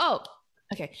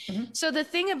 Okay. So the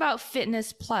thing about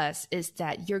Fitness Plus is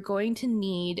that you're going to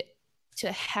need to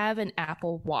have an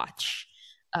Apple Watch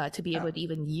to be able to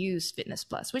even use Fitness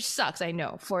Plus, which sucks. I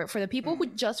know for the people who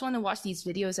just want to watch these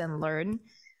videos and learn,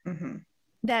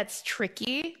 that's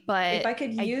tricky. But if I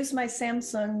could use my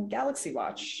Samsung Galaxy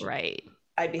Watch, right,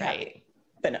 I'd be happy.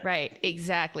 But no. Right,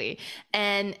 exactly.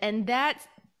 And that's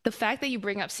the fact that you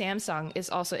bring up Samsung is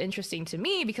also interesting to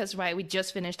me because, right, we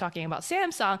just finished talking about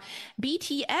Samsung.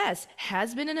 BTS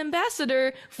has been an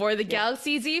ambassador for the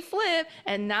Galaxy Z Flip,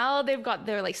 and now they've got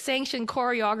their like sanctioned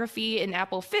choreography in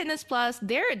Apple Fitness Plus.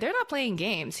 They're not playing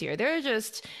games here. They're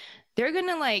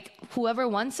gonna like, whoever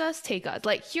wants us, take us.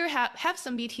 Like, here, have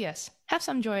some BTS, have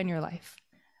some joy in your life.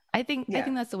 I think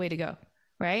that's the way to go,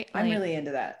 right? I'm really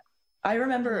into that. I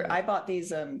remember I bought these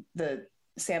the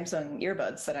Samsung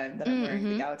earbuds that I'm wearing,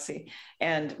 the Galaxy,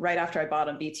 and right after I bought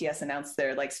them, BTS announced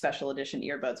their like special edition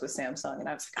earbuds with Samsung, and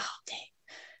I was like, oh dang,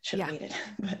 should have waited.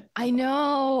 But, I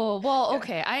know. Well,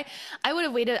 okay, I would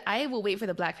have waited. I will wait for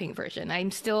the Blackpink version.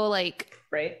 I'm still like,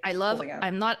 right.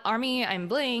 I'm not ARMY, I'm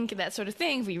Blink, that sort of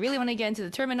thing. If we really want to get into the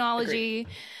terminology,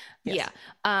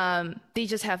 they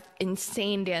just have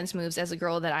insane dance moves. As a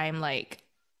girl, that I'm like,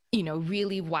 you know,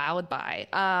 really wowed by.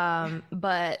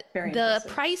 But the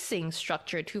pricing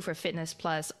structure too for Fitness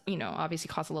Plus, you know, obviously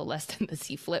costs a little less than the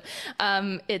Z Flip.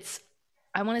 It's,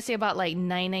 I want to say about like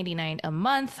 $9.99 a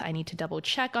month. I need to double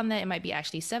check on that. It might be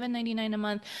actually $7.99 a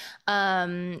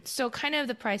month. So kind of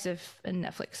the price of a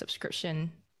Netflix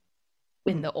subscription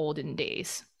in the olden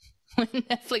days when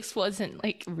Netflix wasn't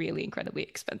like really incredibly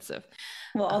expensive.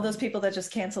 Well, all those people that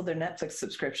just canceled their Netflix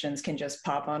subscriptions can just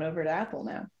pop on over to Apple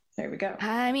now. There we go.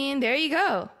 I mean, there you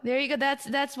go.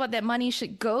 That's what that money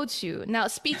should go to. Now,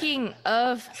 speaking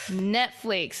of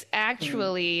Netflix,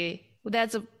 actually,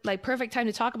 that's a like perfect time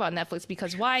to talk about Netflix,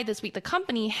 because this week the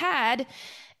company had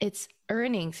its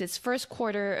earnings, its first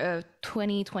quarter of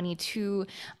 2022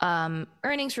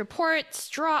 earnings reports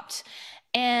dropped,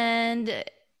 and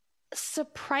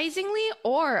surprisingly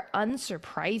or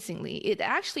unsurprisingly, it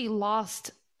actually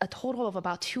lost a total of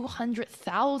about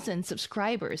 200,000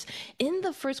 subscribers in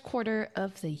the first quarter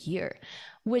of the year,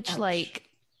 which like,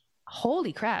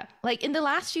 holy crap. Like in the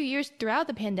last few years throughout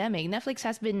the pandemic, Netflix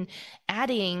has been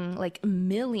adding like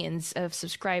millions of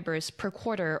subscribers per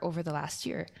quarter over the last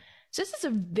year. So this is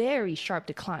a very sharp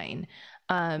decline.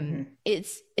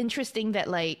 It's interesting that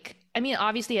like, I mean,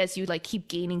 obviously as you like keep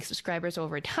gaining subscribers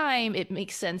over time, it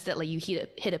makes sense that like you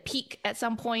hit a peak at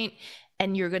some point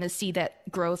and you're going to see that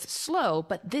growth slow,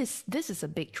 but this is a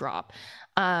big drop.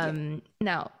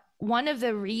 Now, one of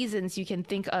the reasons you can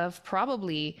think of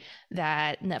probably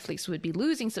that Netflix would be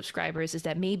losing subscribers is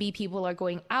that maybe people are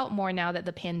going out more now that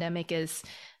the pandemic is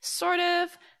sort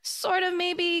of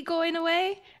maybe going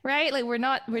away, right? Like we're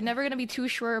never going to be too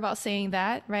sure about saying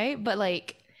that, right? But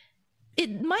like,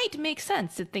 it might make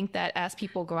sense to think that as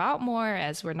people go out more,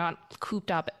 as we're not cooped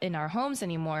up in our homes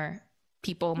anymore,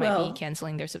 people might be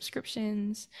canceling their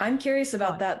subscriptions. I'm curious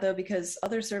about that though, because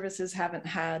other services haven't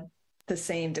had the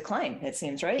same decline, it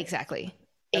seems, right? Exactly.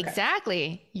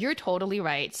 Exactly. You're totally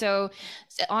right. So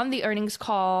on the earnings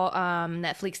call,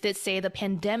 Netflix did say the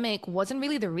pandemic wasn't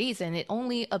really the reason. It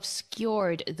only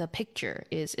obscured the picture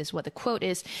is what the quote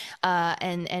is.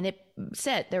 And it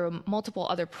said there were multiple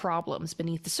other problems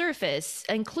beneath the surface,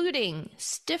 including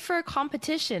stiffer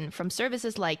competition from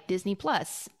services like Disney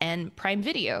Plus and Prime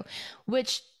Video,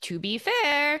 which, to be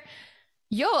fair,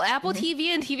 Apple TV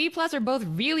and TV Plus are both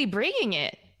really bringing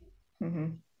it.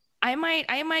 Mm-hmm. I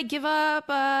might give up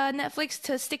Netflix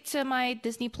to stick to my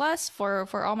Disney Plus for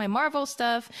all my Marvel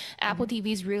stuff. Apple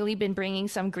TV's really been bringing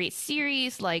some great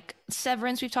series like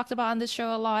Severance, we've talked about on this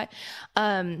show a lot.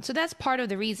 So that's part of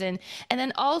the reason. And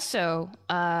then also,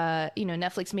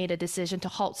 Netflix made a decision to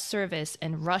halt service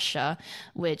in Russia,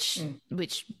 which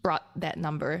brought that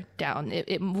number down.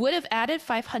 It would have added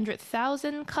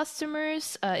 500,000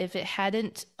 customers if it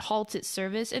hadn't halted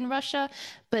service in Russia.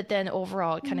 But then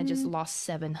overall, it kind of just lost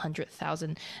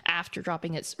 700,000 after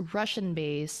dropping its Russian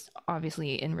base,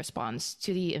 obviously in response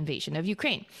to the invasion of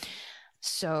Ukraine.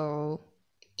 So,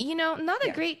 not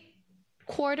a great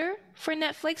quarter for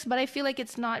Netflix, but I feel like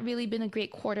it's not really been a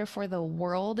great quarter for the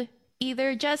world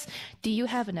either. Jess, do you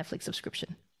have a Netflix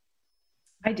subscription?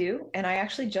 I do. And I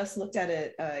actually just looked at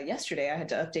it yesterday. I had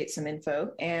to update some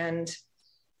info. And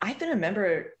I've been a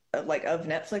member of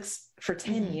Netflix for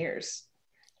 10 years.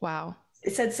 Wow.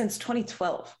 It said since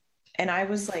 2012. And I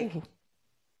was like,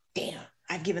 damn,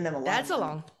 I've given them a lot. That's a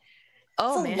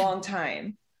long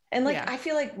time. And I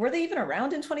feel like, were they even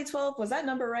around in 2012? Was that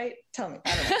number right? Tell me.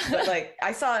 I don't know. But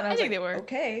I saw it and I was like,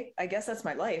 okay, I guess that's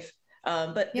my life.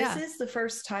 But this is the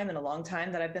first time in a long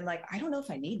time that I've been like, I don't know if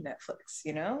I need Netflix,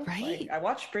 Right. I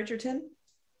watched Bridgerton.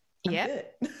 I'm good.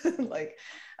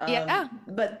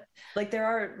 But there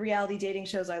are reality dating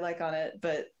shows I like on it,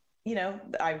 but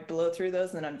I blow through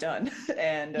those and then I'm done.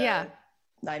 And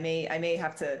I may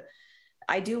have to.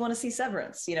 I do want to see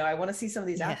Severance. I want to see some of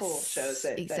these Apple shows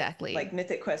that like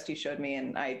Mythic Quest you showed me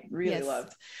and I really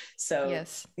loved. So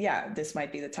this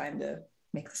might be the time to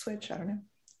make the switch. I don't know.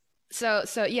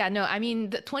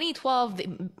 The 2012,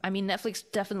 Netflix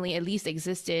definitely at least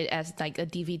existed as like a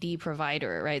DVD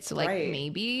provider, right? So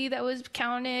maybe that was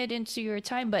counted into your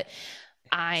time, but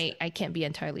I can't be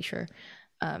entirely sure.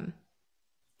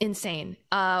 Insane.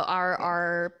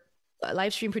 Our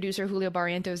live stream producer Julio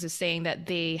Barrientos is saying that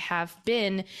they have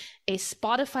been a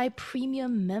Spotify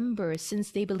premium member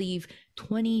since they believe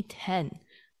 2010.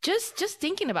 Just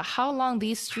thinking about how long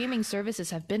these streaming services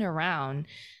have been around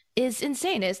is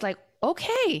insane. It's like,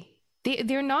 okay,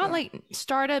 they're not like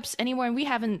startups anymore, and we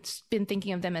haven't been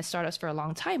thinking of them as startups for a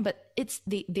long time, but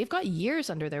they've got years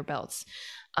under their belts.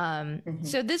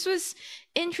 So this was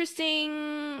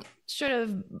interesting, sort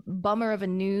of bummer of a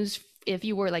news if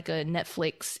you were like a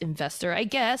Netflix investor, I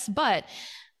guess, but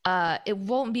it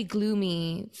won't be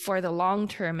gloomy for the long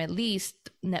term. At least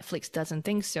Netflix doesn't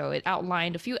think so. It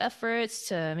outlined a few efforts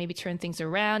to maybe turn things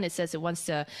around. It says it wants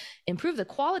to improve the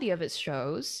quality of its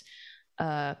shows.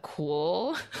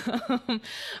 Cool.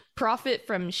 Profit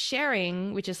from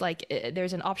sharing, which is like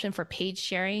there's an option for paid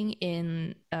sharing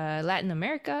in Latin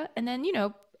America, and then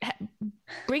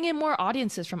bring in more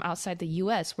audiences from outside the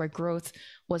US where growth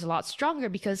was a lot stronger,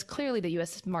 because clearly the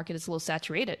US market is a little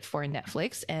saturated for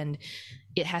Netflix and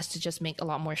it has to just make a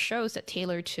lot more shows that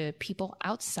tailor to people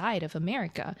outside of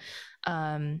America.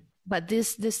 But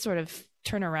this sort of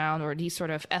turnaround or these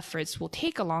sort of efforts will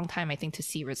take a long time, I think, to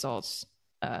see results.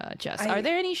 Jess, are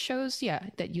there any shows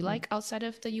that you like outside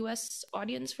of the US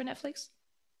audience for Netflix?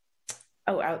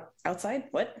 Outside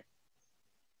what?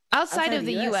 Outside of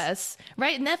the US,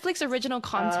 right? Netflix original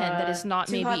content that is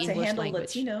not maybe English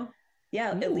language. Latino.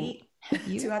 Yeah, Ooh. Elite.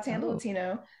 Too Hot to Handle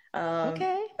Latino.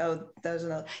 Okay. Oh, that was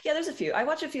another. Yeah, there's a few. I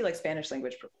watch a few like Spanish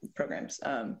language programs.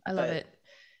 I love it.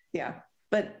 Yeah,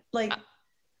 but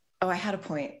I had a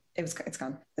point. It's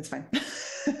gone. It's fine.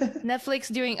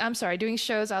 Netflix doing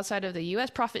shows outside of the US,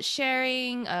 profit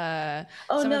sharing.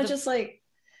 Just like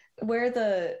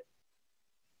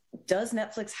does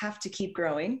Netflix have to keep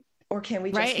growing? Or can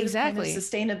we just do kind of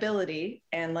sustainability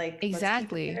and let's keep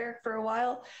it there for a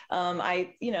while?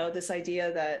 This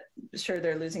idea that sure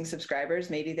they're losing subscribers,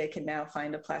 maybe they can now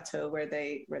find a plateau where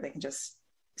they can just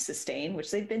sustain,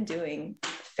 which they've been doing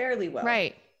fairly well.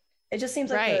 Right. It just seems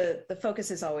like the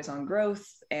focus is always on growth,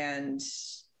 and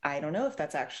I don't know if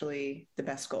that's actually the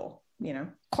best goal.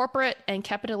 Corporate and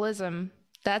capitalism,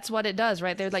 that's what it does,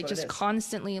 right? They're just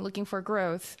constantly looking for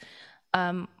growth.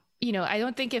 I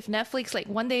don't think if Netflix,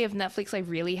 one day if Netflix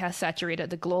really has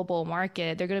saturated the global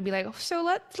market, they're going to be like, so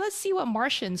let's see what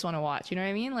Martians want to watch. You know what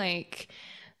I mean?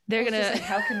 They're gonna like,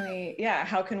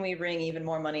 how can we wring even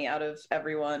more money out of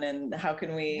everyone, and how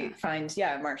can we find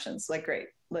Martians? Like, great.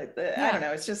 Like, I don't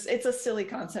know, it's a silly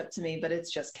concept to me, but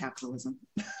it's just capitalism.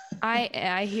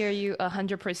 I hear you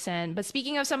 100%. But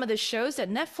speaking of some of the shows that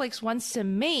Netflix wants to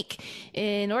make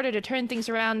in order to turn things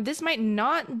around, this might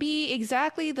not be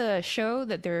exactly the show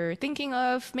that they're thinking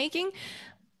of making,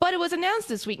 but it was announced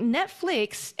this week.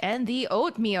 Netflix and the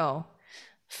Oatmeal,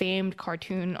 famed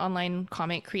cartoon online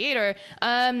comic creator,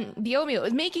 the Oatmeal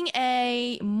is making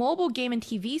a mobile game and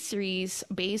TV series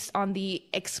based on the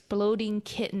Exploding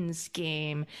Kittens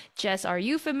game. Jess, are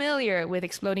you familiar with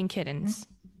Exploding Kittens?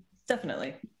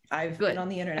 Definitely. I've been on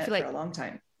the internet for a long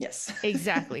time. Yes.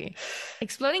 Exactly.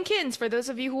 Exploding Kittens, for those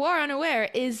of you who are unaware,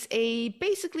 is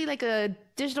basically like a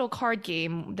digital card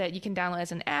game that you can download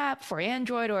as an app for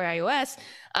Android or iOS.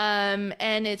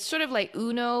 And it's sort of like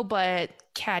Uno, but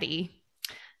catty.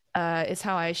 Is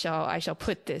how I shall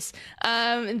put this.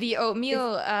 The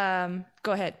Oatmeal,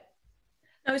 go ahead.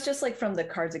 No, it's just like from the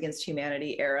Cards Against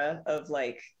Humanity era of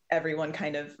like everyone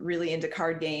kind of really into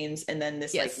card games, and then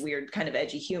this like weird kind of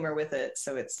edgy humor with it.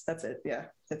 So that's it. Yeah,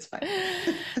 it's fine.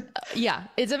 Yeah,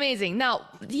 it's amazing. Now,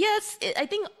 yes, I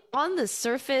think on the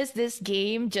surface, this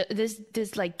game,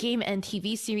 this like game and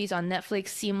TV series on Netflix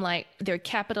seem like they're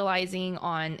capitalizing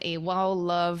on a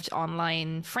well-loved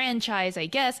online franchise, I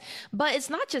guess. But it's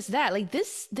not just that. Like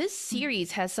this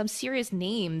series has some serious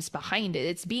names behind it.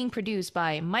 It's being produced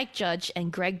by Mike Judge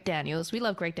and Greg Daniels. We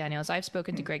love Greg Daniels. I've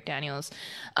spoken to Greg Daniels.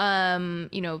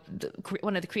 You know,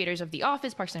 one of the creators of The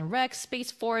Office, Parks and Rec,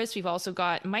 Space Force. We've also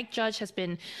got Mike Judge has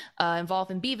been involved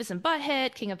in Beavis and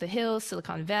Butthead, King of the Hill,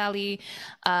 Silicon Valley.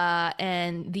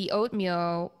 And the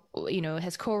Oatmeal, you know,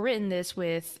 has co-written this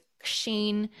with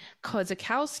Shane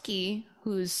Kozakowski,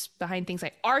 who's behind things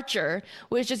like Archer,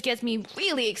 which just gets me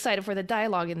really excited for the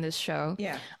dialogue in this show.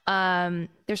 Yeah.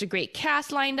 There's a great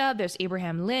cast lined up. There's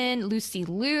Abraham Lin, Lucy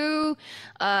Liu,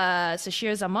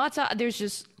 Sashir Zamata. There's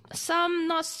just some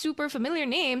not super familiar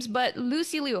names, but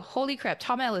Lucy Liu, holy crap,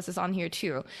 Tom Ellis is on here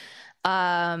too.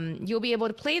 You'll be able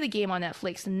to play the game on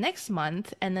Netflix next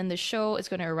month, and then the show is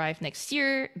going to arrive next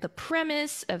year. The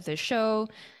premise of the show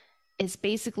is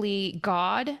basically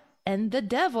God and the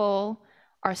devil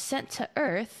are sent to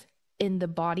Earth in the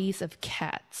bodies of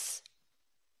cats.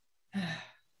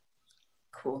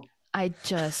 Cool. I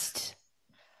just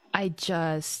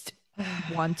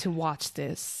want to watch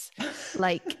this.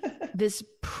 Like this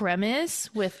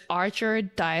premise with Archer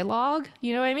dialogue,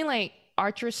 you know what I mean? Like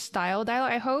Archer style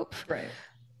dialogue, I hope. Right.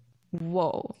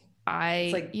 Whoa.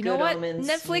 It's like you know what?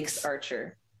 Netflix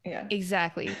Archer. Yeah.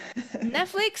 Exactly.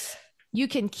 Netflix, you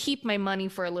can keep my money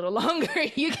for a little longer.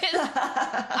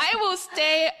 I will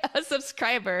stay a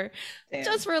subscriber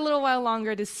just for a little while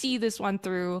longer to see this one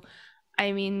through.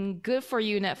 I mean, good for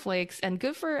you, Netflix, and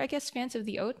good for, I guess, fans of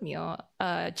the Oatmeal.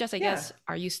 Jess, I guess,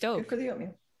 are you stoked? Good for the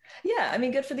Oatmeal. Yeah, I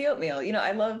mean, good for the Oatmeal. You know,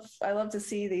 I love to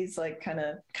see these like kind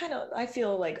of I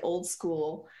feel like old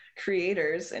school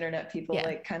creators, internet people,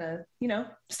 like kind of, you know,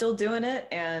 still doing it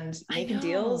and making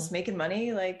deals, making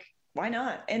money. Like, why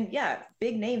not? And yeah,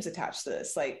 big names attached to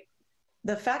this. Like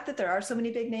the fact that there are so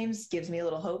many big names gives me a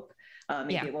little hope.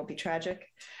 Maybe it won't be tragic.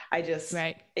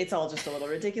 It's all just a little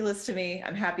ridiculous to me.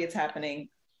 I'm happy it's happening.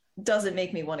 Doesn't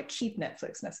make me want to keep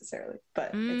Netflix necessarily,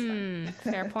 but it's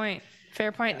fine.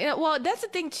 Fair point. Yeah, well, that's the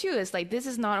thing too, is like this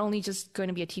is not only just going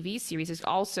to be a TV series, it's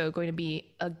also going to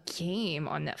be a game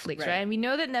on Netflix, right? And we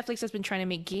know that Netflix has been trying to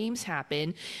make games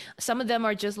happen. Some of them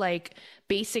are just like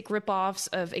basic ripoffs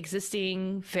of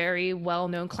existing very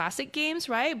well-known classic games,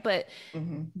 right? But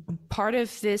part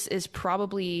of this is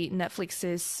probably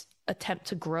Netflix's attempt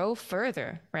to grow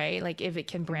further, right? Like if it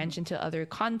can branch into other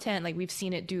content, like we've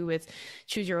seen it do with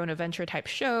choose your own adventure type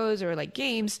shows or like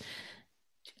games.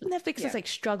 Netflix is like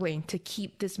struggling to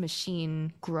keep this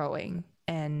machine growing,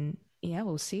 and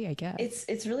we'll see, I guess.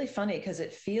 It's really funny because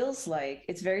it feels like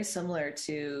it's very similar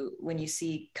to when you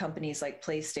see companies like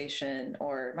PlayStation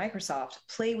or Microsoft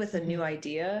play with a new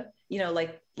idea, you know,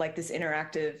 like this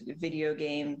interactive video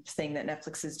game thing that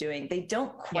Netflix is doing. They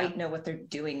don't quite know what they're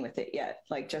doing with it yet.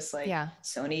 Like just like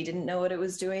Sony didn't know what it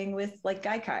was doing with like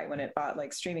Gaikai when it bought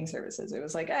like streaming services. It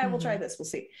was like, we'll try this, we'll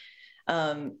see.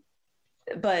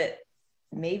 But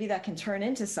maybe that can turn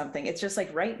into something. It's just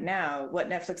like right now, what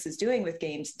Netflix is doing with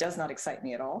games does not excite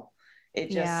me at all.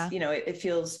 It just, you know, it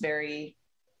feels very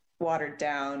watered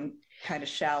down, kind of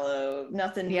shallow.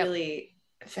 Nothing really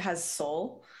has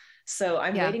soul. So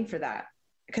I'm waiting for that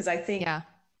because I think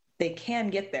they can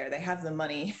get there. They have the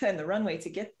money and the runway to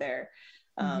get there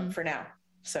for now.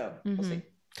 So we'll see.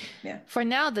 Yeah. For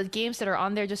now, the games that are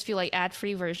on there just feel like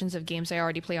ad-free versions of games I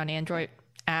already play on Android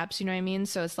apps, you know what I mean?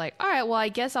 So it's like, all right, well, I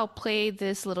guess I'll play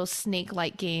this little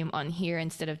snake-like game on here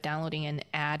instead of downloading an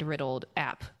ad-riddled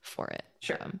app for it.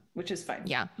 Sure, which is fine.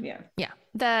 Yeah,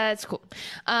 that's cool.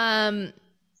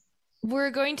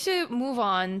 We're going to move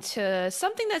on to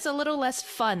something that's a little less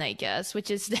fun, I guess,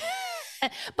 which is,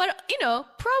 but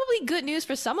probably good news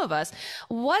for some of us.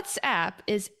 WhatsApp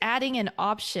is adding an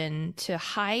option to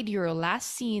hide your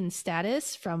last seen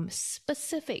status from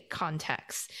specific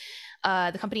contacts.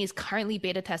 The company is currently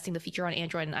beta testing the feature on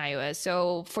Android and iOS.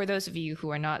 So for those of you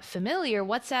who are not familiar,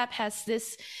 WhatsApp has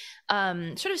this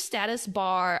sort of status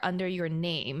bar under your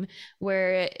name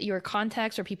where your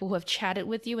contacts or people who have chatted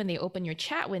with you, when they open your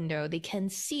chat window, they can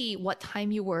see what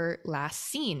time you were last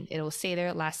seen. It'll say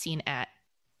they're last seen at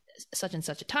such and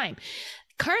such a time.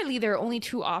 Currently, there are only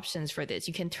two options for this.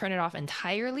 You can turn it off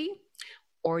entirely,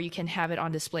 or you can have it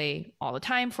on display all the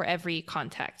time for every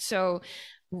contact. So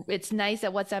it's nice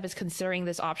that WhatsApp is considering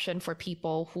this option for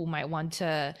people who might want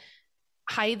to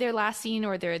hide their last seen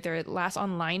or their last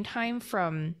online time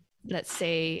from, let's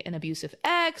say, an abusive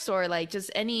ex, or like just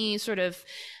any sort of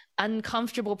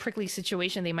uncomfortable, prickly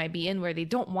situation they might be in where they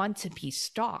don't want to be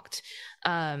stalked.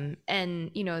 And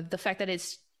the fact that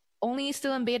it's only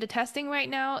still in beta testing right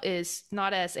now is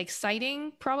not as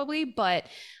exciting probably, but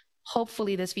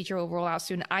hopefully this feature will roll out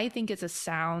soon. I think it's a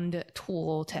sound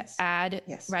tool to add,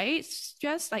 right?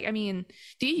 Just like, I mean,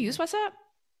 do you use WhatsApp?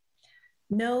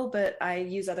 No, but I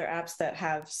use other apps that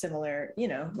have similar,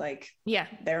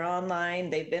 they're online,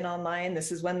 they've been online,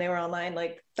 this is when they were online.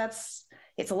 Like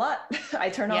it's a lot. I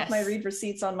turn off my read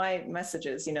receipts on my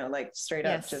messages, straight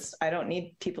up, just, I don't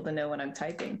need people to know when I'm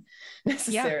typing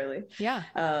necessarily. Yeah.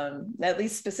 At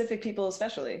least specific people,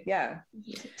 especially. Yeah.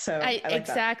 So I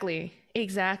like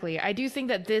Exactly. I do think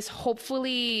that this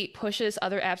hopefully pushes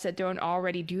other apps that don't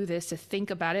already do this to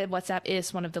think about it. WhatsApp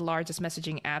is one of the largest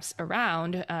messaging apps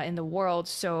around in the world.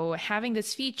 So having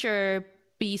this feature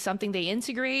be something they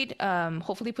integrate,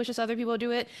 hopefully pushes other people to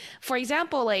do it. For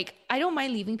example, like I don't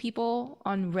mind leaving people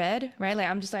on red, right? Like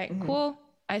I'm just like, cool.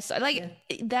 I saw,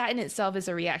 that in itself is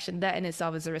a reaction. That in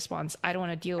itself is a response. I don't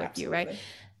want to deal with you, right?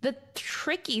 The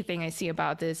tricky thing I see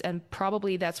about this, and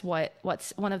probably that's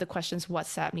what's one of the questions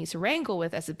WhatsApp needs to wrangle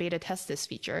with as a beta test this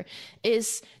feature,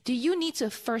 is do you need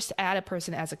to first add a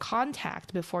person as a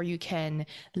contact before you can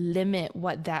limit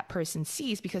what that person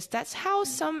sees? Because that's how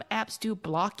some apps do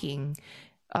blocking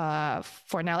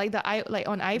for now. Like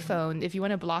on iPhone, if you want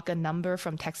to block a number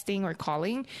from texting or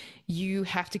calling, you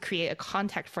have to create a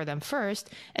contact for them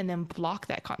first and then block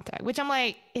that contact, which I'm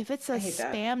like, if it's a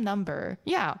spam number,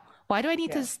 why do I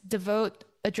need to devote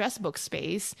address book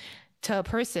space to a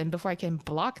person before I can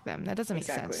block them? That doesn't make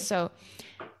sense. So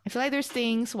I feel like there's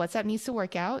things WhatsApp needs to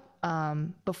work out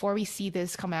before we see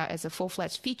this come out as a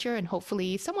full-fledged feature. And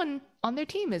hopefully someone on their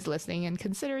team is listening and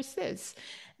considers this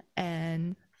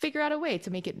and figure out a way to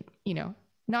make it,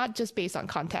 not just based on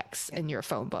context in your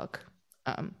phone book.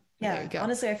 There you go.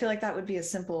 Honestly, I feel like that would be a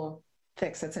simple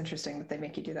fix. That's interesting that they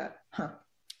make you do that. Huh.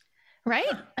 Right?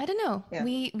 I don't know. Yeah.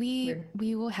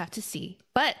 We will have to see.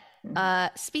 But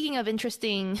speaking of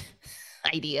interesting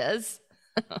ideas,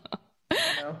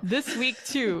 this week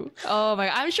too. Oh my,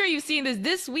 I'm sure you've seen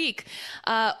this week.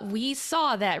 We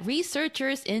saw that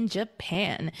researchers in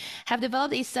Japan have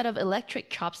developed a set of electric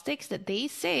chopsticks that they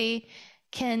say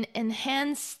can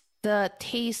enhance the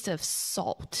taste of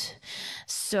salt.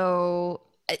 So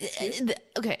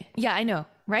okay. Yeah, I know.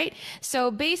 Right.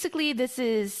 So basically this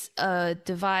is a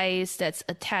device that's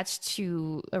attached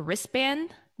to a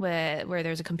wristband where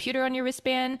there's a computer on your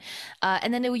wristband.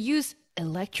 And then it will use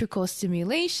electrical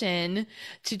stimulation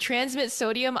to transmit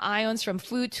sodium ions from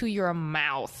food to your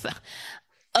mouth.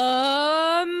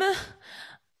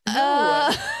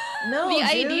 No, the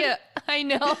idea, I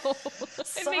know.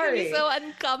 It makes me so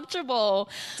uncomfortable.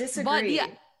 Disagree.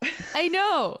 But I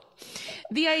know.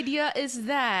 The idea is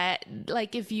that,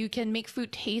 like, if you can make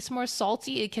food taste more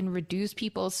salty, it can reduce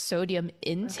people's sodium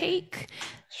intake. Okay.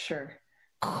 Sure.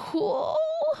 Cool.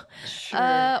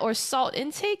 Sure. Or salt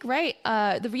intake, right?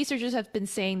 The researchers have been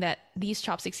saying that these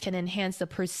chopsticks can enhance the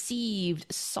perceived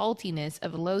saltiness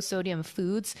of low sodium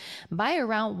foods by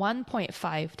around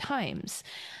 1.5 times.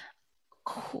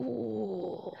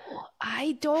 Cool.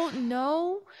 I don't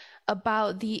know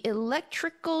about the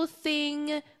electrical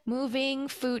thing moving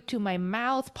food to my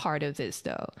mouth part of this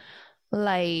though.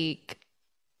 Like,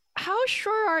 how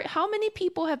many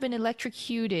people have been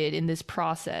electrocuted in this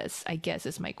process, I guess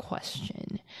is my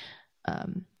question.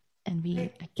 And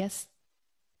I guess,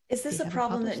 is this a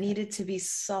problem that needed to be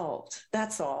solved?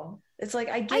 That's all. It's like,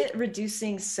 I get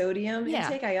reducing sodium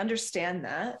intake. I understand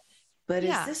that, but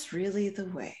is this really the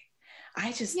way?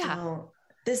 I just don't,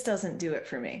 this doesn't do it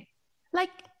for me.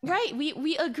 Like, right,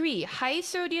 we agree. High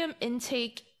sodium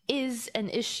intake is an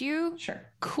issue. Sure.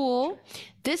 Cool. Sure.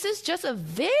 This is just a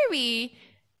very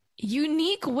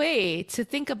unique way to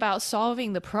think about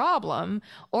solving the problem,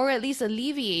 or at least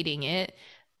alleviating it,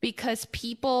 because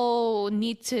people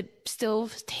need to still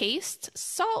taste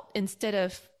salt instead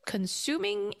of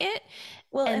consuming it.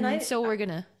 Well, and so we're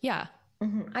gonna, yeah.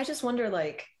 Mm-hmm. I just wonder,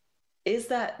 like, is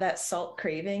that salt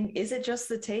craving, is it just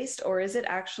the taste, or is it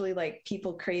actually like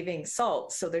people craving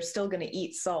salt, so they're still going to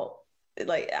eat salt?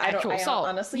 Like, I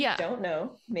honestly don't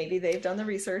know. Maybe they've done the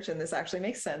research and this actually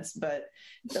makes sense, but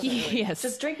yes.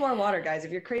 Just drink more water, guys.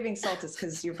 If you're craving salt, it's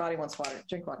because your body wants water.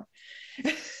 Drink water.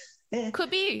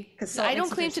 Could be. I don't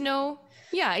claim to know.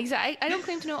 Yeah, exactly. I don't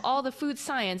claim to know all the food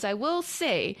science. I will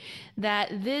say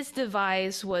that this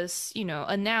device was,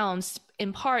 announced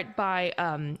in part by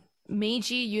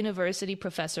Meiji University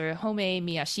professor Homei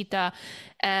Miyashita.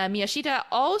 Miyashita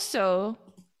also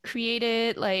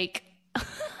created like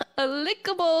a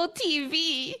lickable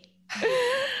TV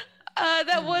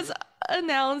that was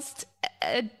announced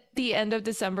at the end of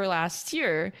December last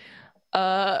year.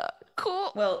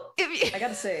 Cool. Well, I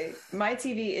gotta say, my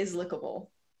TV is lickable.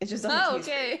 It just doesn't taste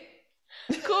okay.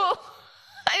 Cool.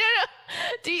 I don't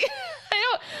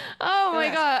know. Oh my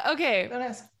God. Okay. Don't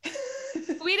ask.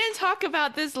 We didn't talk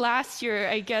about this last year,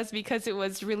 I guess, because it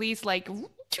was released like 2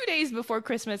 days before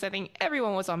Christmas. I think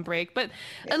everyone was on break. But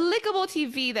a lickable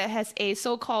TV that has a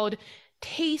so-called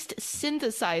taste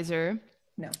synthesizer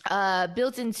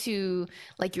built into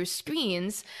like your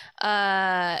screens.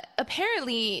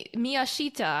 Apparently,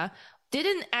 Miyashita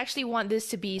didn't actually want this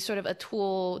to be sort of a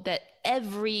tool that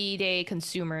everyday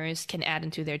consumers can add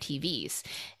into their TVs.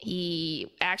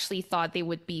 He actually thought they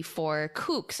would be for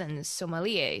cooks and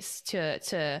sommeliers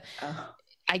to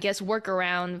I guess, work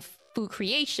around food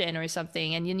creation or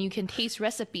something, and then you can taste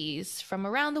recipes from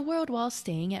around the world while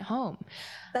staying at home.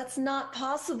 That's not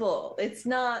possible. It's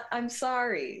not. I'm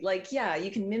sorry. Like, yeah,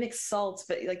 you can mimic salts,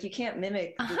 but like you can't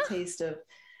mimic the taste of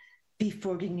beef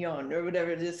bourguignon or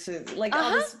whatever this is. Like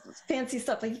all this fancy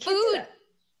stuff. Like, you can't do that.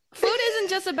 Food isn't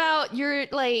just about your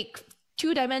like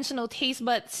two-dimensional taste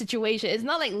bud situation. It's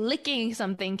not like licking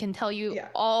something can tell you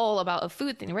all about a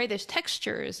food thing, right? There's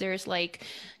textures, there's like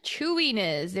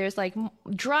chewiness, there's like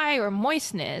dry or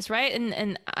moistness, right?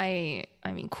 And I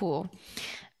mean, cool.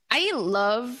 I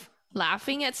love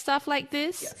laughing at stuff like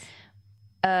this.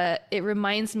 Yes. It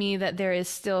reminds me that there is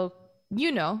still,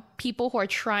 people who are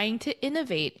trying to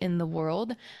innovate in the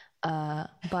world.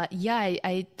 But yeah,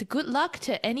 good luck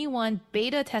to anyone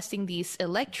beta testing these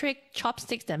electric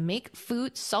chopsticks that make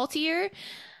food saltier,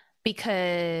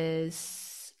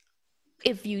 because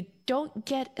if you don't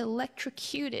get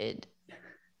electrocuted,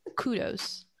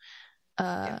 kudos.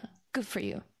 Good for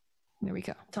you. There we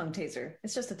go. Tongue taser.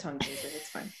 It's just a tongue taser. It's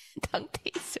fine. Tongue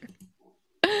taser.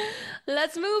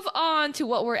 Let's move on to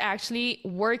what we're actually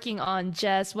working on.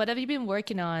 Jess, what have you been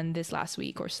working on this last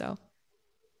week or so?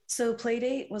 So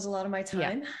Playdate was a lot of my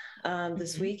time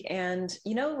this week. And,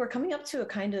 we're coming up to a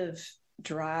kind of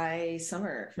dry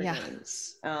summer for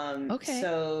games. Okay.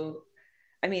 So,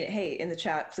 I mean, hey, in the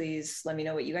chat, please let me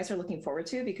know what you guys are looking forward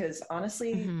to, because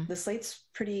honestly, the slate's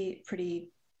pretty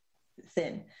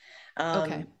thin.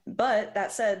 Okay. But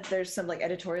that said, there's some like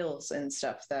editorials and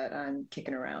stuff that I'm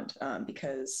kicking around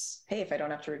because, hey, if I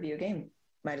don't have to review a game,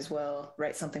 might as well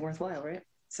write something worthwhile, right?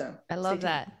 So I love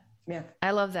that. Yeah, I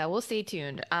love that. We'll stay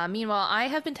tuned. Meanwhile, I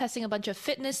have been testing a bunch of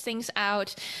fitness things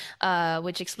out,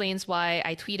 which explains why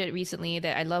I tweeted recently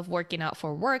that I love working out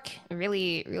for work. It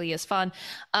really, really is fun.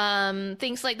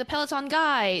 Things like the Peloton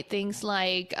guide, things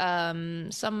like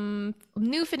some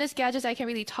new fitness gadgets I can't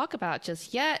really talk about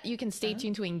just yet. You can stay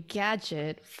tuned to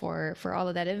Engadget for all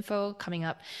of that info coming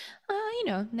up.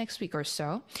 Next week or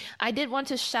so. I did want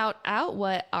to shout out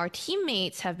what our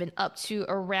teammates have been up to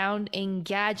around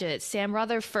Engadget. Sam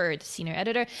Rutherford, senior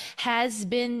editor, has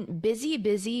been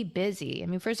busy. I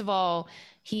mean, first of all,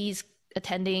 he's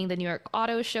attending the New York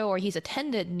Auto Show, or he's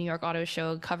attended New York Auto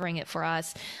Show, covering it for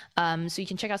us. So you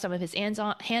can check out some of his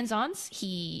hands-ons.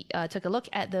 He took a look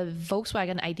at the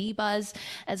Volkswagen ID Buzz,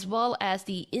 as well as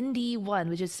the Indy One,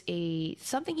 which is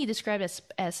something he described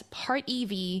as part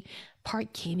EV,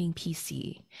 part gaming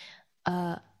PC.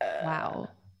 Wow.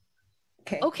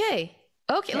 Okay.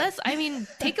 Let's,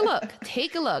 take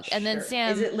a look. And then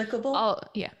Sam. Is it lickable? Oh,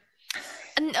 yeah.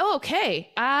 Okay.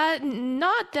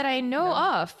 Not that I know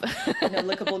of. No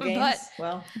lickable games? But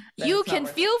well, you can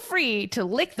feel free to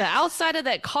lick the outside of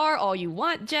that car all you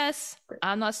want, Jess.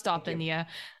 I'm not stopping you.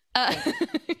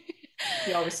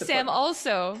 You always support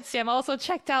Sam also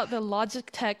checked out the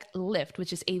Logitech Lift,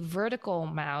 which is a vertical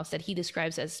mouse that he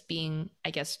describes as being,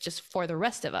 I guess, just for the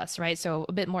rest of us, right? So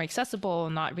a bit more accessible,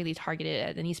 not really targeted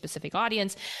at any specific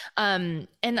audience. And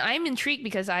I'm intrigued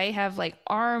because I have like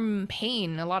arm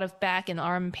pain, a lot of back and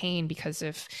arm pain because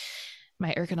of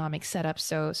my ergonomic setup.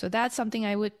 So that's something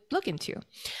I would look into.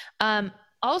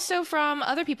 Also from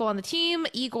other people on the team,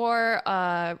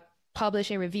 Igor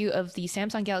published a review of the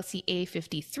Samsung Galaxy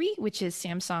A53, which is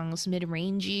Samsung's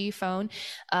mid-rangey phone.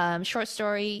 Short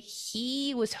story,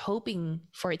 he was hoping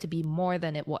for it to be more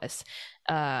than it was.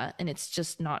 And it's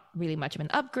just not really much of an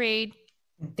upgrade.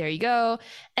 There you go.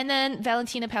 And then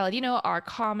Valentina Palladino, our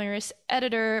commerce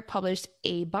editor, published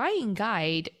a buying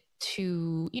guide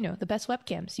to, the best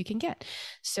webcams you can get.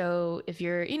 So if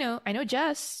you're, I know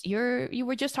Jess, you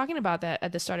were just talking about that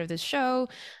at the start of this show.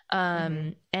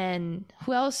 And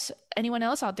who else, anyone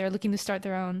else out there looking to start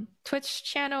their own Twitch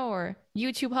channel or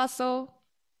YouTube hustle,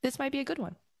 this might be a good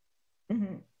one.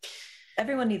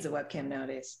 Everyone needs a webcam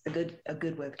nowadays. A good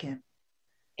webcam.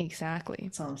 Exactly.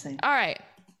 That's all I'm saying. All right.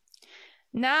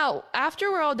 Now, after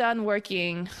we're all done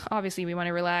working, obviously we want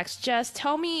to relax. Jess,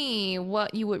 tell me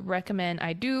what you would recommend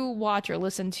I do, watch, or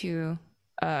listen to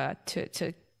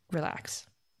relax.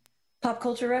 Pop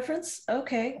culture reference?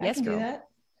 Okay, yes, I can do that.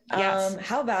 Yes.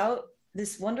 How about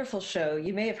this wonderful show?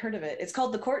 You may have heard of it. It's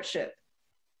called The Courtship.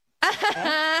 Did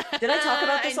I talk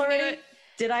about this already?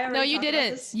 Did I already? No, you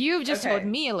didn't. You've just told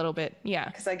me a little bit. Yeah.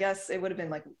 Because I guess it would have been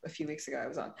like a few weeks ago I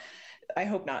was on. I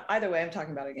hope not. Either way, I'm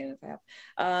talking about it again if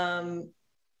I have.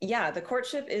 Yeah, The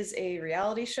Courtship is a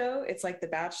reality show. It's like The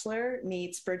Bachelor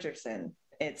meets Bridgerton.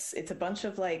 It's a bunch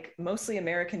of like mostly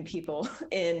American people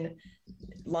in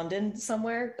London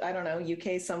somewhere, I don't know,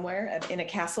 UK somewhere, in a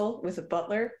castle with a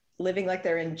butler, living like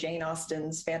they're in Jane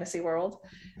Austen's fantasy world,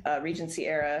 Regency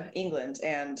era England.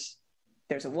 And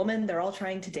there's a woman they're all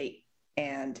trying to date,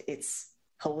 and it's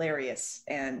hilarious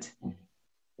and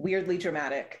weirdly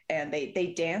dramatic. And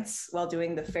they dance while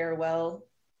doing the farewell.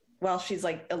 While she's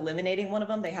like eliminating one of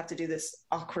them, they have to do this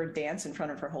awkward dance in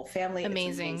front of her whole family.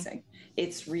 Amazing. It's amazing.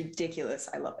 It's ridiculous.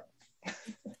 I love it.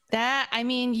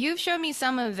 You've shown me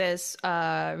some of this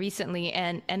recently,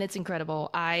 and it's incredible.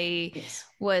 I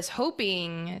was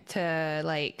hoping to,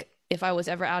 like, if I was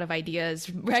ever out of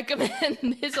ideas,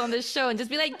 recommend this on this show and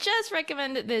just be like, just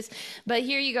recommended this. But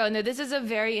here you go. No, this is a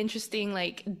very interesting,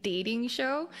 like, dating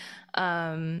show.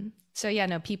 So yeah,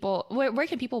 no, people, where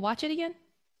can people watch it again?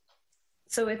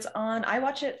 So it's on, I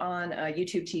watch it on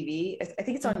YouTube TV. I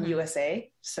think it's on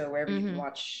USA. So wherever you can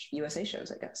watch USA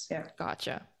shows, I guess. Yeah.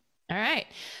 Gotcha. All right.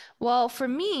 Well, for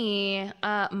me,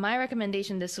 my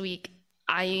recommendation this week,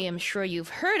 I am sure you've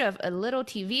heard of a little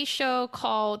TV show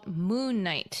called Moon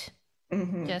Knight.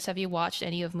 Jess, have you watched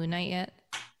any of Moon Knight yet?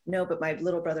 No, but my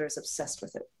little brother is obsessed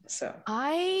with it. So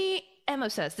I am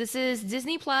obsessed. This is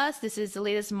Disney Plus. This is the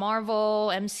latest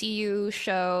Marvel MCU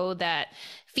show that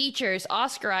features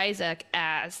Oscar Isaac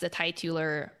as the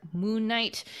titular Moon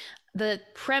Knight. The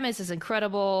premise is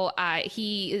incredible.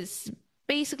 He is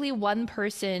basically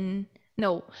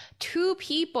two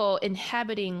people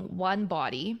inhabiting one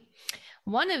body.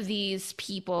 One of these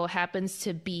people happens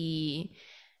to be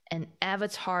an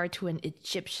avatar to an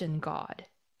Egyptian god.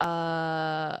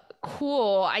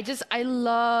 Cool. I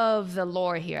love the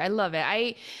lore here. I love it.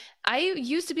 I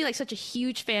used to be like such a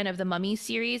huge fan of the Mummy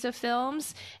series of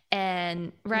films,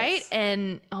 and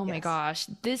oh my gosh,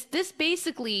 this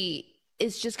basically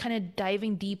is just kind of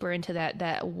diving deeper into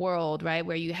that world, right?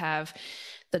 Where you have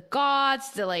the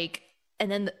gods,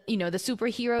 and then the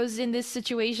superheroes in this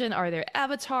situation are their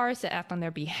avatars that act on their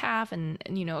behalf, and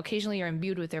occasionally are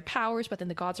imbued with their powers, but then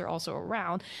the gods are also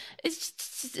around.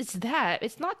 It's that.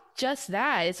 It's not just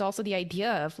that. It's also the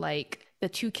idea of like the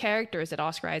two characters that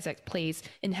Oscar Isaac plays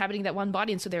inhabiting that one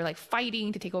body, and so they're like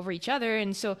fighting to take over each other,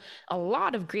 and so a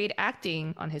lot of great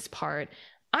acting on his part.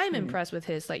 I'm impressed with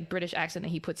his like British accent that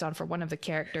he puts on for one of the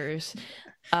characters.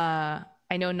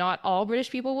 I know not all British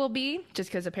people will be, just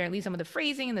because apparently some of the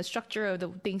phrasing and the structure of the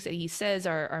things that he says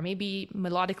are maybe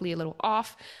melodically a little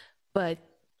off. But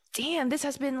damn, this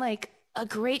has been like a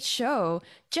great show.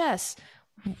 Jess,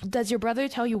 does your brother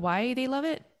tell you why they love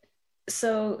it?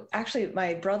 So actually,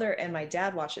 my brother and my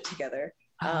dad watch it together.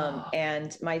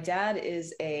 And my dad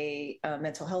is a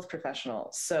mental health professional.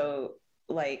 So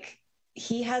like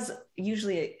he has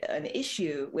usually an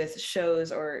issue with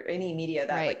shows or any media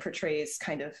that like portrays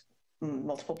kind of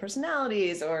multiple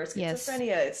personalities or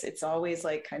schizophrenia. It's always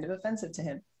like kind of offensive to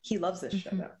him. He loves this show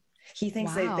though. He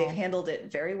thinks they've handled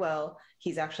it very well.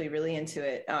 He's actually really into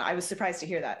it. I was surprised to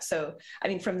hear that. So, I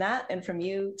mean, from that and from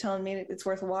you telling me it's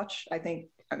worth a watch, I think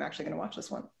I'm actually going to watch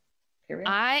this one. here we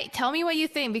are. Tell me what you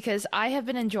think, because I have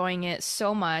been enjoying it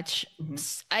so much.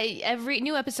 Every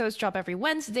new episodes drop every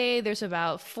Wednesday. There's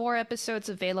about 4 episodes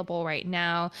available right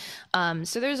now.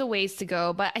 So there's a ways to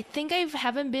go, but I think I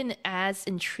haven't been as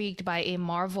intrigued by a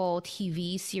Marvel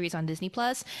TV series on Disney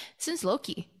Plus since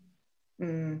Loki.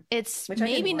 It's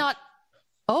maybe not.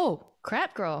 Oh,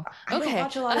 crap, girl. I don't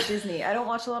watch a lot of Disney. I don't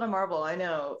watch a lot of Marvel. I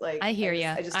know. Like, I hear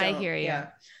you. I hear you. Yeah.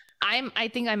 I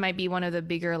think I might be one of the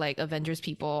bigger like Avengers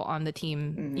people on the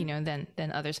team, you know,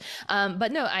 than others.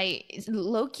 But no,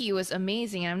 Loki was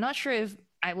amazing, and I'm not sure if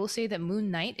I will say that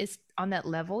Moon Knight is on that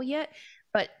level yet.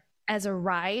 But as a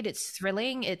ride, it's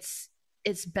thrilling. It's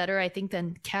better, I think,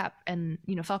 than Cap and,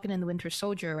 you know, Falcon and the Winter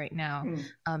Soldier right now.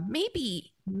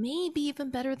 Maybe even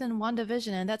better than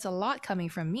WandaVision, and that's a lot coming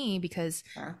from me because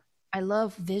I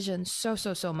love Vision so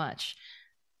much.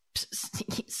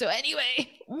 So anyway,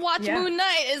 watch Moon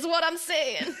Knight is what I'm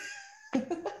saying.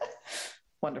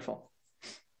 Wonderful.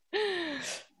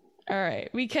 All right,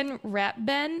 we can wrap,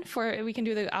 Ben, we can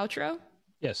do the outro.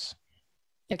 Yes.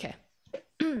 Okay.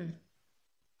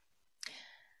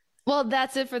 Well,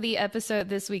 that's it for the episode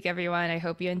this week, everyone. I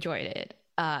hope you enjoyed it.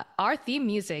 Our theme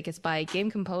music is by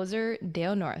game composer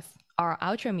Dale North. Our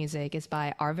outro music is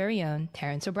by our very own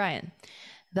Terrence O'Brien.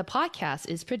 The podcast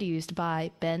is produced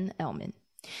by Ben Ellman.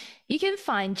 You can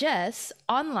find Jess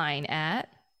online at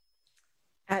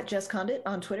Jess Condit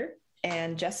on Twitter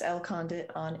and Jess L. Condit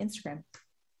on Instagram.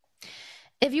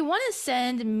 If you want to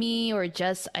send me or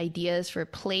Jess ideas for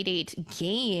Playdate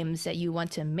games that you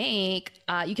want to make,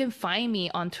 you can find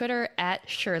me on Twitter at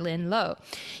Sherlyn Lowe.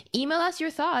 Email us your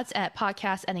thoughts at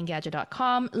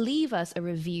podcast@engadget.com. Leave us a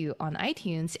review on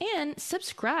iTunes and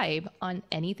subscribe on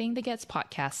anything that gets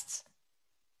podcasts.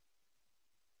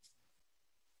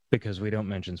 Because we don't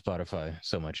mention Spotify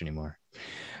so much anymore.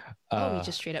 We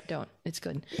just straight up don't. It's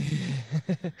good.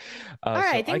 All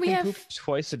right, I think we have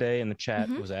twice a day in the chat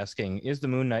was asking, is the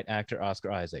Moon Knight actor Oscar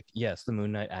Isaac? Yes, the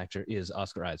Moon Knight actor is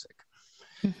Oscar Isaac.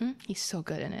 He's so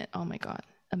good in it. Oh my God.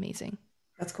 Amazing.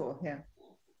 That's cool. Yeah.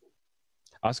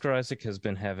 Oscar Isaac has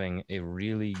been having a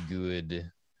really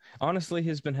good, honestly,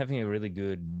 he's been having a really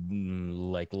good,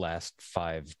 like, last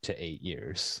 5 to 8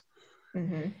 years.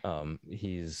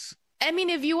 I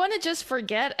mean, if you want to just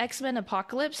forget X-Men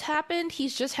Apocalypse happened,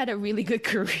 he's just had a really good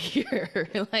career.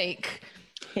 Like,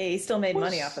 hey, he still made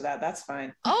money off of that. That's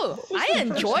fine. Oh, I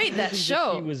enjoyed that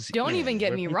show. Don't even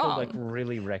get me wrong. Like,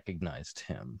 really recognized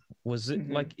him. Was it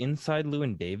like Inside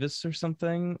Llewyn Davis or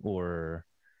something, or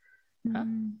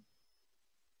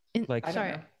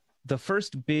sorry, the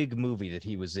first big movie that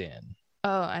he was in?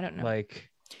 Oh, I don't know. Like,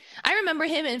 I remember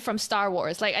him from Star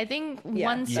Wars. Like, I think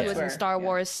once he was in Star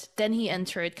Wars, then he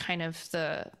entered kind of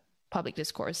the public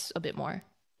discourse a bit more.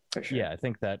 For sure. Yeah, I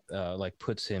think that like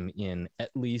puts him in at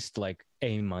least like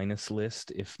A-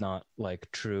 list, if not like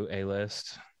true A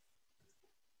list.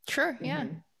 Sure, yeah.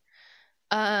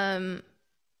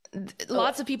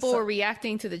 Lots of people were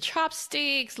reacting to the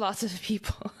chopsticks. Lots of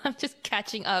people. I'm just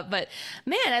catching up, but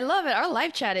man, I love it. Our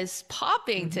live chat is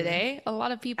popping today. A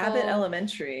lot of people. Abbott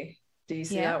Elementary. Do you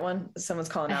see that one? Someone's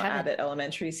calling out Abbott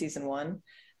Elementary season 1.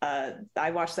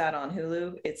 I watched that on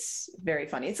Hulu. It's very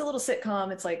funny. It's a little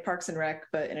sitcom. It's like Parks and Rec,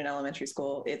 but in an elementary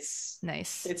school. It's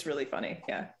nice. It's really funny.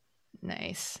 Yeah.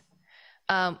 Nice.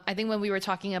 I think when we were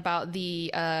talking about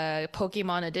the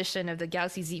Pokemon edition of the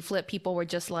Galaxy Z Flip, people were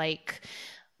just like,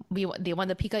 they want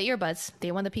the Pika earbuds.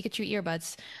 They want the Pikachu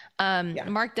earbuds.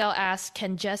 Mark Dell asked,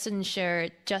 can Jess and Cher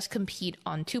just compete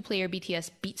on 2-player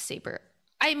BTS Beat Saber?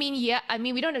 I mean,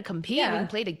 we don't have to compete. We can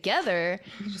play together.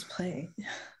 We can just play.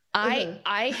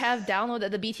 I have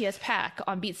downloaded the BTS pack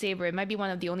on Beat Saber. It might be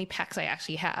one of the only packs I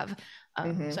actually have.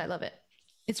 So I love it.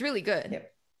 It's really good.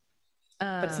 Yep.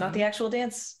 But it's not the actual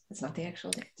dance.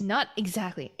 Not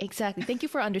exactly. Thank you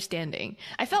for understanding.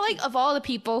 I felt like of all the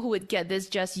people who would get this,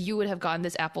 just you would have gotten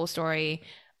this Apple story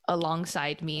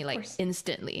alongside me, like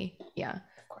instantly. Yeah.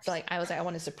 So like I was like, I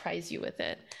want to surprise you with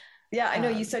it. Yeah, I know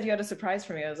you said you had a surprise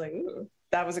for me. I was like, ooh,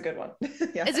 that was a good one.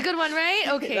 Yeah. It's a good one, right?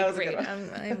 Okay, great.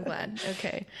 I'm glad.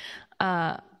 Okay.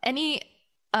 Ben,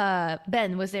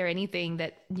 was there anything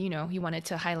that you wanted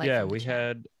to highlight? Yeah, we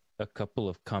had a couple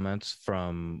of comments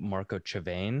from Marco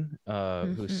Chavain,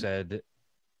 who said,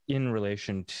 in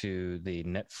relation to the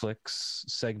Netflix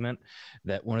segment,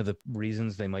 that one of the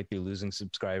reasons they might be losing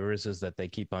subscribers is that they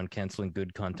keep on canceling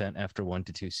good content after 1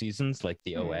 to 2 seasons, like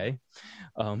the OA.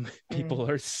 People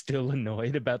are still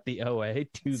annoyed about the OA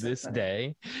to this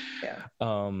day. Yeah.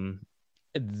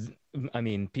 I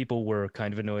mean, people were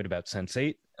kind of annoyed about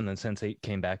Sense8, and then Sense8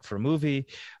 came back for a movie.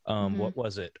 What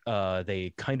was it?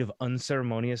 They kind of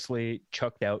unceremoniously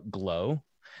chucked out Glow.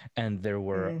 and there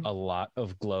were a lot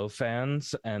of Glow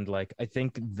fans, and like I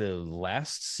think the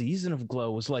last season of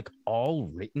Glow was like all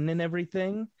written and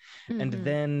everything, and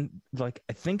then like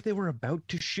I think they were about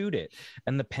to shoot it,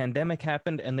 and the pandemic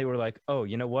happened, and they were like, oh,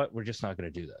 you know what, we're just not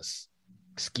going to do this.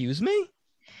 Excuse me?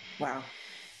 Wow.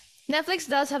 Netflix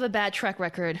does have a bad track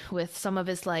record with some of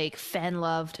its like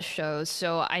fan-loved shows,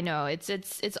 so I know it's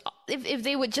if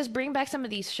they would just bring back some of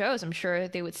these shows, I'm sure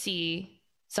they would see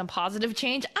some positive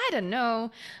change. I don't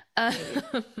know.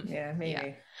 Maybe.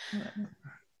 Yeah.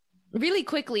 Really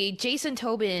quickly, Jason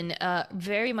Tobin,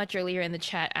 very much earlier in the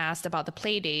chat, asked about the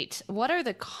Playdate. What are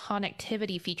the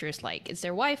connectivity features like? Is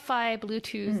there Wi-Fi,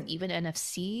 Bluetooth, even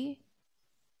NFC?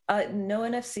 No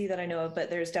NFC that I know of, but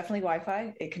there's definitely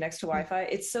Wi-Fi. It connects to Wi-Fi.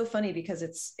 It's so funny because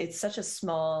it's such a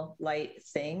small, light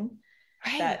thing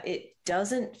that it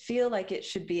doesn't feel like it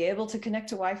should be able to connect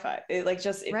to Wi-Fi.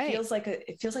 It feels like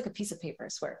a piece of paper, I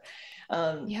swear.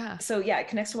 So yeah, it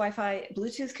connects to Wi-Fi.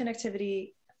 Bluetooth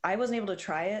connectivity, I wasn't able to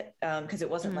try it because it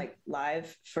wasn't like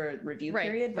live for review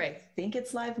period, but I think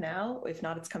it's live now. If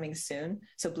not, it's coming soon.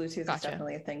 So Bluetooth is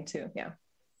definitely a thing too. Yeah.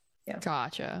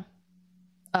 Gotcha.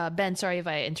 Ben, sorry if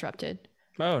I interrupted.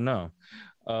 Oh, no.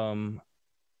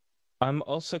 I'm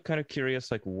also kind of curious,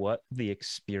 like, what the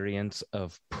experience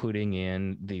of putting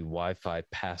in the Wi-Fi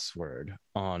password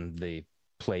on the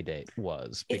Playdate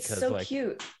was. Because, it's so like,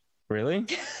 cute. Really?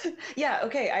 Yeah.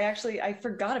 Okay. I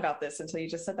forgot about this until you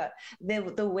just said that.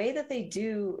 The way that they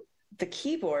do the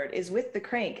keyboard is with the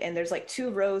crank, and there's like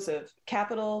 2 rows of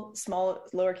capital, small,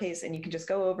 lowercase, and you can just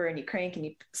go over and you crank and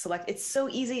you select. It's so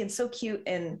easy and so cute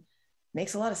and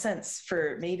makes a lot of sense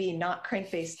for maybe not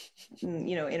crank-based,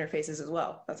 interfaces as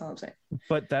well. That's all I'm saying.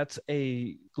 But that's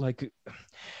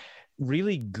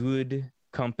really good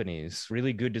companies,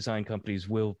 really good design companies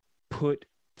will put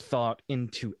thought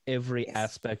into every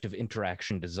aspect of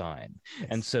interaction design.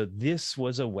 And so this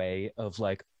was a way of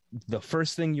like, the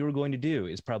first thing you were going to do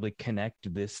is probably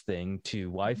connect this thing to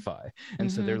Wi-Fi.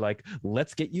 And so they're like,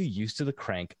 let's get you used to the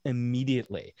crank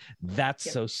immediately.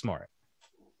 That's so smart.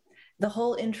 The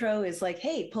whole intro is like,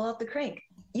 hey, pull out the crank,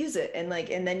 use it. And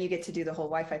then you get to do the whole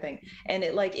Wi-Fi thing. And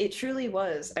it truly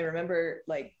was. I remember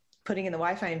like putting in the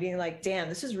Wi-Fi and being like, damn,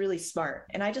 this is really smart.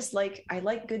 And I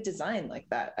like good design like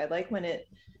that. I like when it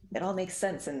all makes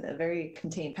sense in a very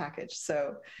contained package.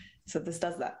 So this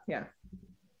does that. Yeah.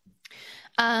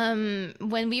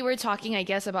 When we were talking, I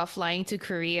guess, about flying to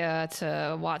Korea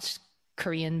to watch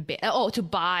to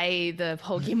buy the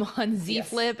Pokemon Z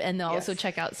Flip and also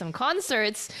check out some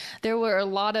concerts, there were a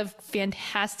lot of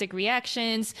fantastic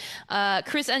reactions.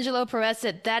 Chris Angelo Perez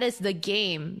said that is the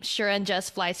game. Sharon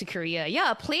just flies to Korea.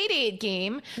 Yeah, a Playdate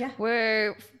game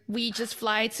where we just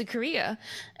fly to Korea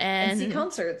and see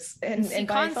concerts and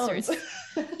buy concerts.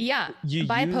 Phones.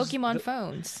 Buy Pokemon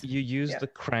phones. You use the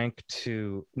crank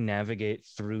to navigate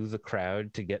through the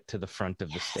crowd to get to the front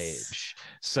of the stage.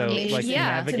 So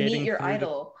navigating to meet your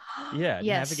idol.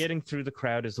 Navigating through the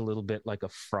crowd is a little bit like a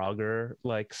Frogger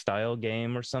like style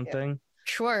game or something.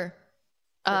 Sure.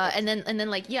 And then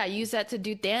use that to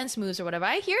do dance moves or whatever.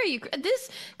 I hear you. This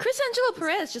Chris Angelo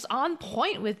Perez just on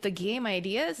point with the game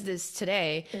ideas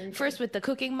today. First with the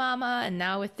Cooking Mama, and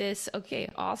now with this. Okay,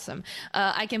 awesome.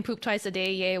 I can poop twice a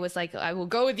day. Ye was like, I will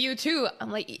go with you too. I'm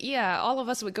like, yeah, all of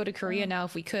us would go to Korea now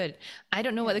if we could. I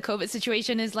don't know what the COVID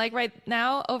situation is like right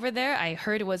now over there. I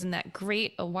heard it wasn't that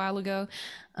great a while ago,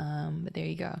 but there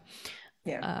you go.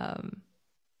 Yeah.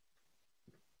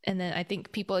 And then I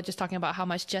think people are just talking about how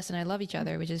much Jess and I love each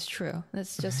other, which is true.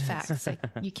 That's just facts. Like,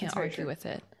 you can't argue with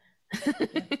it.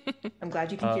 I'm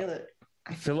glad you can feel it.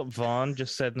 Philip Vaughn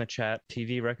just said in the chat,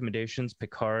 TV recommendations,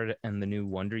 Picard and the new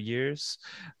Wonder Years.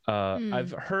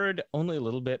 I've heard only a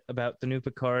little bit about the new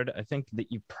Picard. I think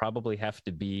that you probably have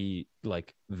to be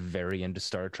like very into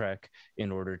Star Trek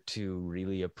in order to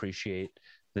really appreciate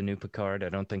the new Picard. I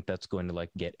don't think that's going to like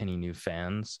get any new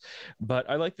fans, but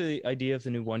I like the idea of the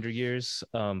new Wonder Years.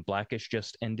 Blackish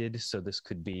just ended, so this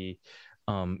could be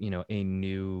a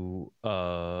new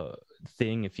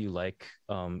thing if you like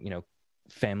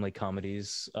family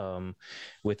comedies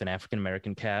with an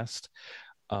African-American cast.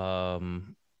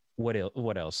 What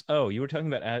else? Oh, you were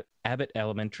talking about Abbott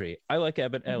Elementary. I like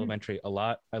Abbott Elementary a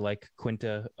lot. I like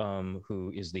Quinta,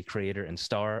 who is the creator and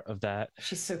star of that.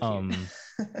 She's so cute.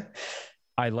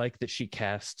 I like that she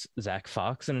cast Zach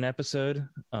Fox in an episode,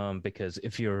 because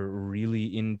if you're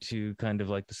really into kind of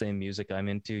like the same music I'm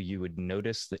into, you would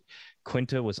notice that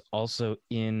Quinta was also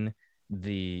in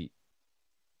the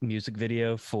music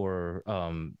video for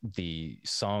the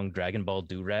song Dragon Ball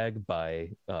Do-Rag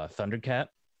by Thundercat.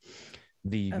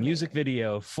 The music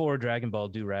video for Dragon Ball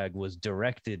Do-Rag was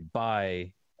directed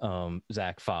by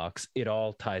Zach Fox. It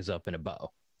all ties up in a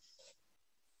bow.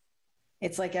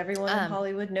 It's like everyone in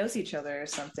Hollywood knows each other or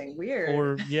something weird.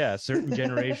 Or yeah, certain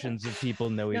generations of people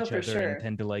know each other sure. and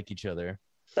tend to like each other.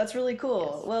 That's really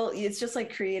cool. Yes. Well, it's just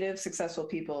like creative, successful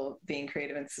people being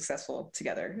creative and successful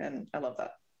together. And I love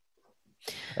that.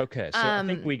 Okay, so I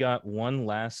think we got one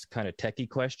last kind of techie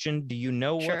question. Do you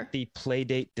know what the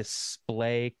Playdate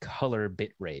display color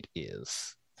bitrate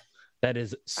is? That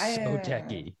is so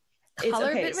techie.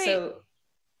 Color bitrate? So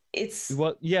it's it's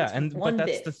one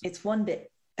bit. It's 1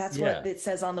 bit. That's what it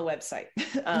says on the website.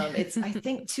 It's I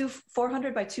think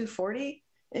 400 by 240.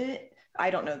 I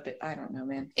don't know,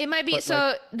 man. It might be. But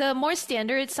so the more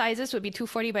standard sizes would be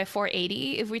 240 by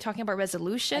 480 if we're talking about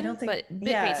resolution. I don't think, but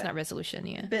bitrate's not resolution.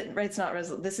 Yeah, bitrate's not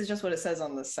resolution. This is just what it says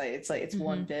on the site. It's like it's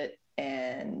 1 bit,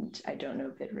 and I don't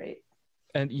know bitrate.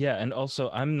 And also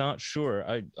I'm not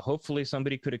sure. Hopefully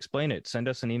somebody could explain it. Send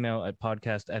us an email at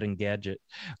podcast@Engadget.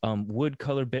 Would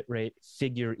color bitrate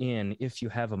figure in if you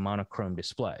have a monochrome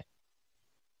display?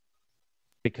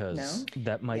 Because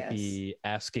that might be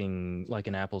asking like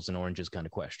an apples and oranges kind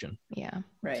of question. Yeah.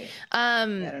 Right. I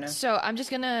don't know. So I'm just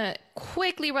going to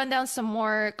quickly run down some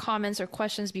more comments or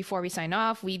questions before we sign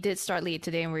off. We did start late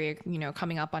today and we're,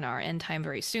 coming up on our end time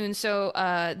very soon. So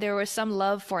there was some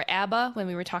love for ABBA when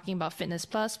we were talking about Fitness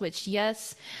Plus, which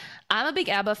yes, I'm a big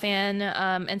ABBA fan.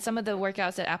 And some of the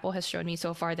workouts that Apple has showed me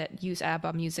so far that use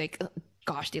ABBA music,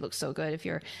 gosh, they look so good. If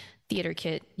you're a theater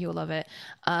kid, you'll love it.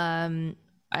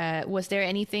 Was there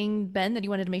anything, Ben, that you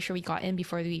wanted to make sure we got in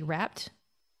before we wrapped?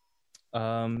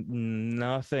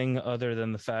 Nothing other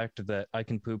than the fact that I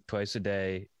can poop twice a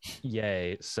day.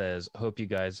 Yay says, hope you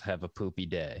guys have a poopy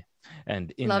day.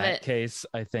 And in that case,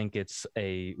 I think it's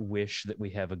a wish that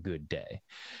we have a good day.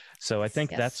 So I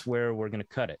think that's where we're going to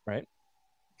cut it, right?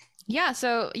 Yeah.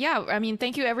 So, I mean,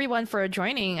 thank you everyone for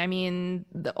joining. I mean,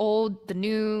 the old, the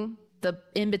new, the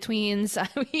in-betweens.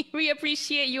 We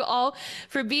appreciate you all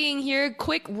for being here.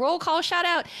 Quick roll call shout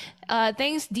out.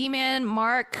 Thanks D-Man,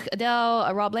 Mark,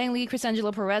 Adele, Rob Langley, Chris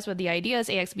Angelo Perez with the ideas,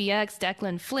 AXBX,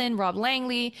 Declan Flynn, Rob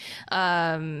Langley,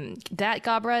 Dat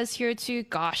Gabra is here too.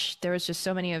 Gosh, there was just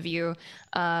so many of you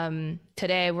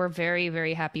today. We're very,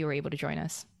 very happy you were able to join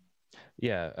us.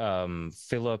 Yeah.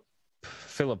 Philip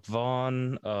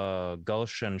Vaughn,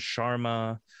 Gulshan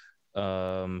Sharma,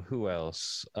 who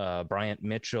else? Bryant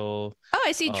Mitchell. Oh,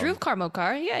 I see Dhruv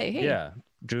Karmokar. Yay. Hey. Yeah,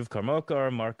 Dhruv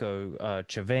Karmokar, Marco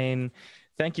Chavane.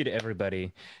 Thank you to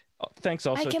everybody. Thanks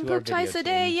also to our video team. I can poop twice a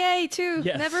day. Yay, too.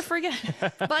 Yes. Never forget.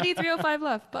 Buddy 305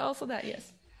 left, but also that,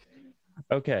 yes.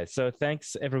 Okay, so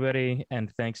thanks everybody,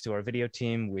 and thanks to our video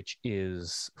team, which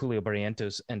is Julio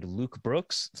Barrientos and Luke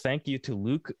Brooks. Thank you to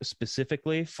Luke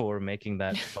specifically for making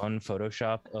that fun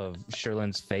Photoshop of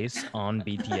Sherlin's face on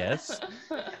BTS.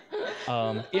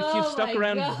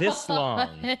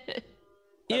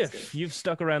 If you've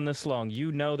stuck around this long,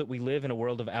 you know that we live in a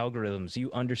world of algorithms. You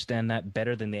understand that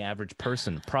better than the average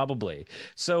person, probably.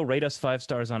 So rate us 5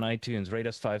 stars on iTunes, rate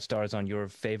us 5 stars on your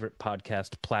favorite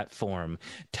podcast platform.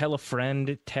 Tell a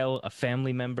friend, tell a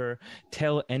family member,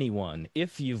 tell anyone.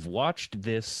 If you've watched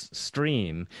this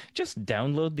stream, just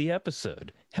download the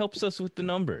episode. Helps us with the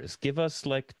numbers. Give us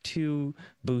like 2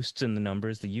 boosts in the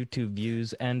numbers, the YouTube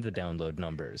views and the download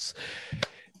numbers.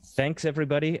 Thanks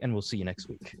everybody, and we'll see you next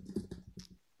week.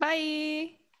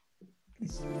 Bye.